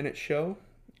 30-minute show,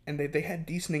 and they had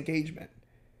decent engagement,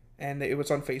 and it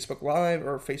was on Facebook Live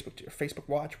or Facebook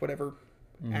Watch, whatever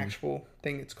actual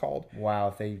thing it's called. Wow,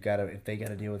 if they got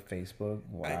to deal with Facebook,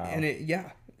 wow, And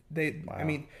I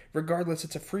mean, regardless,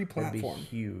 it's a free that'd be platform,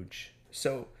 huge.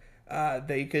 so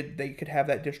they could have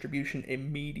that distribution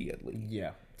immediately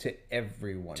Yeah, to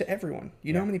everyone. to everyone.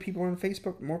 You know how many people are on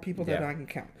Facebook? More people than Yeah. I can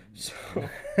count. So,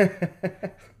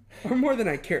 or more than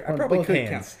I care. I On probably both could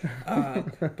hands.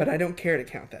 count, but I don't care to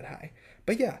count that high.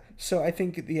 But yeah, so I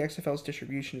think the XFL's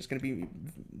distribution is going to be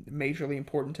majorly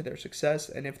important to their success,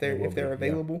 and if they're will be, yeah.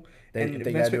 available, They and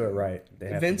gotta do it right. They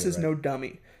have to Vince do it is right. no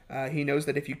dummy. He knows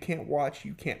that if you can't watch,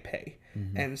 you can't pay,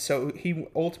 Mm-hmm. and so he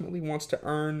ultimately wants to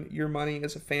earn your money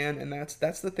as a fan, and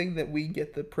that's the thing that we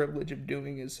get the privilege of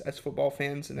doing as football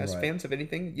fans and as Right. fans of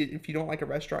anything. If you don't like a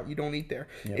restaurant, you don't eat there.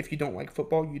 Yep. If you don't like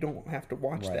football, you don't have to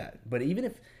watch Right. that. But even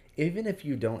if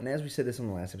you don't, and as we said this on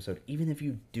the last episode, even if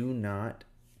you do not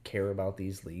care about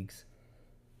these leagues,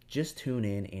 just tune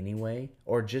in anyway,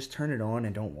 or just turn it on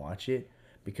and don't watch it,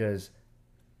 because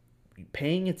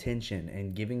paying attention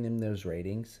and giving them those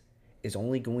ratings is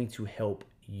only going to help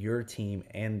your team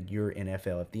and your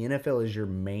NFL. If the NFL is your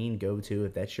main go-to,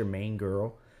 if that's your main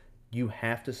girl, you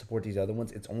have to support these other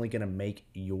ones. It's only going to make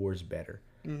yours better.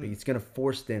 It's going to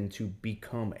force them to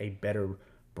become a better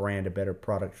brand, a better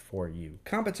product for you.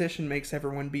 Competition makes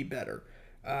everyone be better.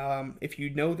 If you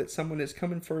know that someone is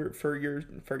coming for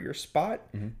your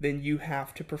spot, Mm-hmm. then you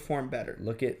have to perform better.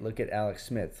 Look at Alex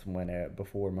Smith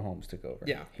before Mahomes took over.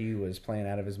 Yeah. He was playing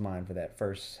out of his mind for that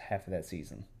first half of that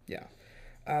season. Yeah.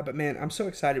 But man, I'm so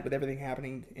excited with everything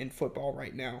happening in football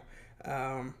right now.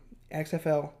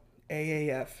 XFL,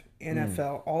 AAF,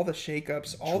 NFL, all the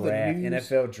shakeups, all Draft, the news.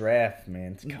 NFL draft,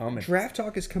 man, it's coming. Draft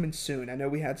talk is coming soon. I know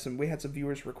we had some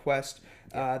viewers request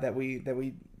that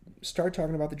we start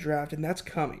talking about the draft, and that's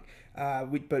coming.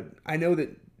 But I know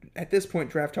that at this point,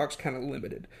 draft talk's kind of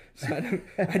limited, so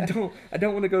I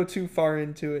don't want to go too far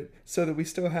into it, so that we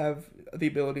still have the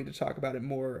ability to talk about it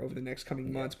more over the next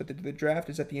coming months. But the draft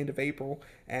is at the end of April,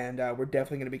 and we're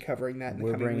definitely going to be covering that in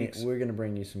the coming weeks. We're going to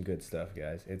bring you some good stuff,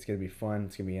 guys. It's going to be fun.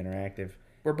 It's going to be interactive.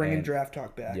 We're bringing draft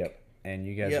talk back. Yep. And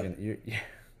you guys are going to...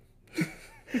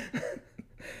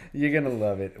 You're gonna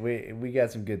love it. We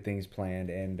got some good things planned,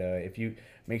 and if you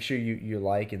make sure you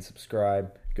like and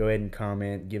subscribe, go ahead and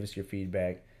comment, give us your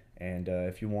feedback, and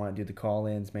if you want to do the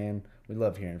call-ins, man, we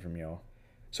love hearing from y'all.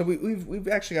 So we've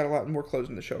actually got a lot more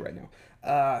closing the show right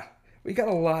now. We got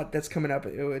a lot that's coming up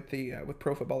with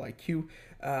Pro Football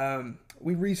IQ.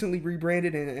 We recently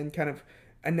rebranded and kind of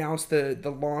announced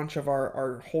the launch of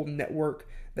our whole network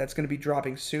that's going to be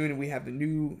dropping soon, and we have the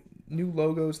new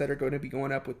logos that are going to be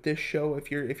going up with this show.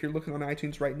 If you're looking on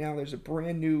iTunes right now, there's a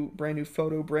brand new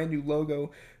photo, brand new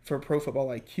logo for Pro Football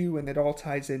IQ, and it all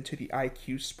ties into the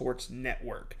IQ Sports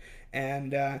Network.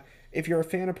 And if you're a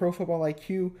fan of Pro Football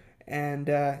IQ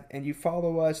and you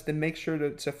follow us, then make sure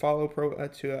to follow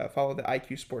follow the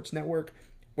IQ Sports Network,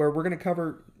 where we're going to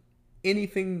cover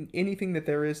anything that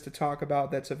there is to talk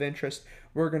about that's of interest.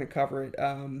 We're going to cover it.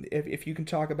 If you can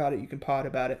talk about it, you can pod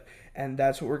about it, and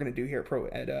that's what we're going to do here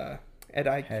at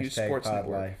IQ Sports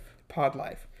Network. Pod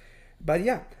Life. But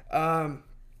yeah,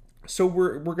 so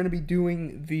we're going to be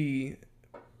doing the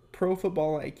Pro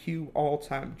Football IQ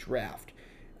all-time draft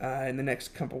in the next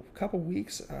couple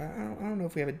weeks. I don't know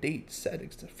if we have a date set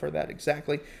for that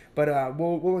exactly, but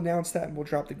we'll announce that, and we'll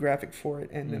drop the graphic for it,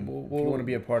 and then we'll if you want to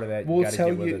be a part of that,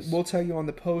 we'll tell you on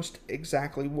the post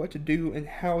exactly what to do and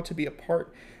how to be a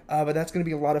part. But that's going to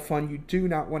be a lot of fun. You do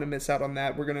not want to miss out on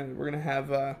that. We're gonna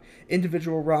have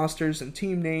individual rosters and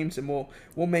team names, and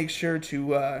we'll make sure to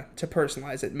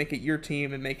personalize it, make it your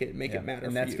team, and make it matter.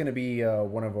 And that's going to be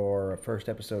one of our first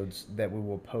episodes that we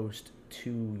will post to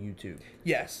YouTube.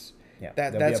 Yes. Yeah.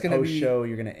 That's going to be show.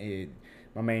 You're gonna.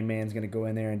 My main man's gonna go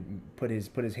in there and put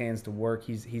his hands to work.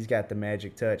 He's got the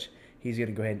magic touch. He's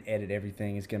gonna go ahead and edit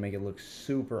everything. He's gonna make it look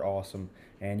super awesome,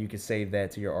 and you can save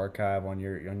that to your archive on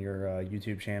your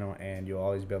YouTube channel, and you'll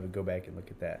always be able to go back and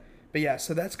look at that. But yeah,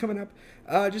 so that's coming up.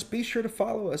 Just be sure to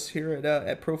follow us here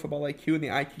at Pro Football IQ and the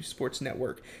IQ Sports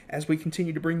Network as we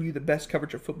continue to bring you the best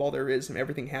coverage of football there is and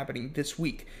everything happening this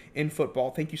week in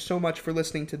football. Thank you so much for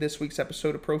listening to this week's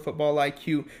episode of Pro Football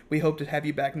IQ. We hope to have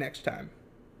you back next time.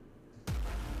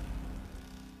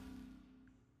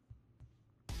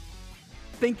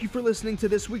 Thank you for listening to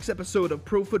this week's episode of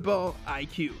Pro Football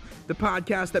IQ, the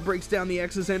podcast that breaks down the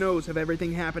X's and O's of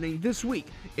everything happening this week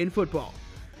in football.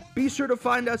 Be sure to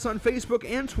find us on Facebook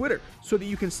and Twitter so that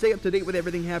you can stay up to date with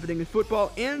everything happening in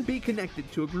football and be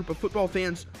connected to a group of football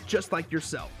fans just like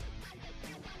yourself.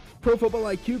 Pro Football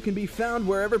IQ can be found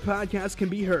wherever podcasts can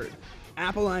be heard.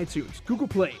 Apple iTunes, Google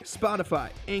Play, Spotify,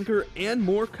 Anchor, and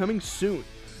more coming soon.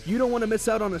 You don't want to miss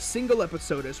out on a single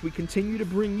episode as we continue to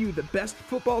bring you the best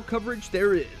football coverage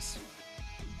there is.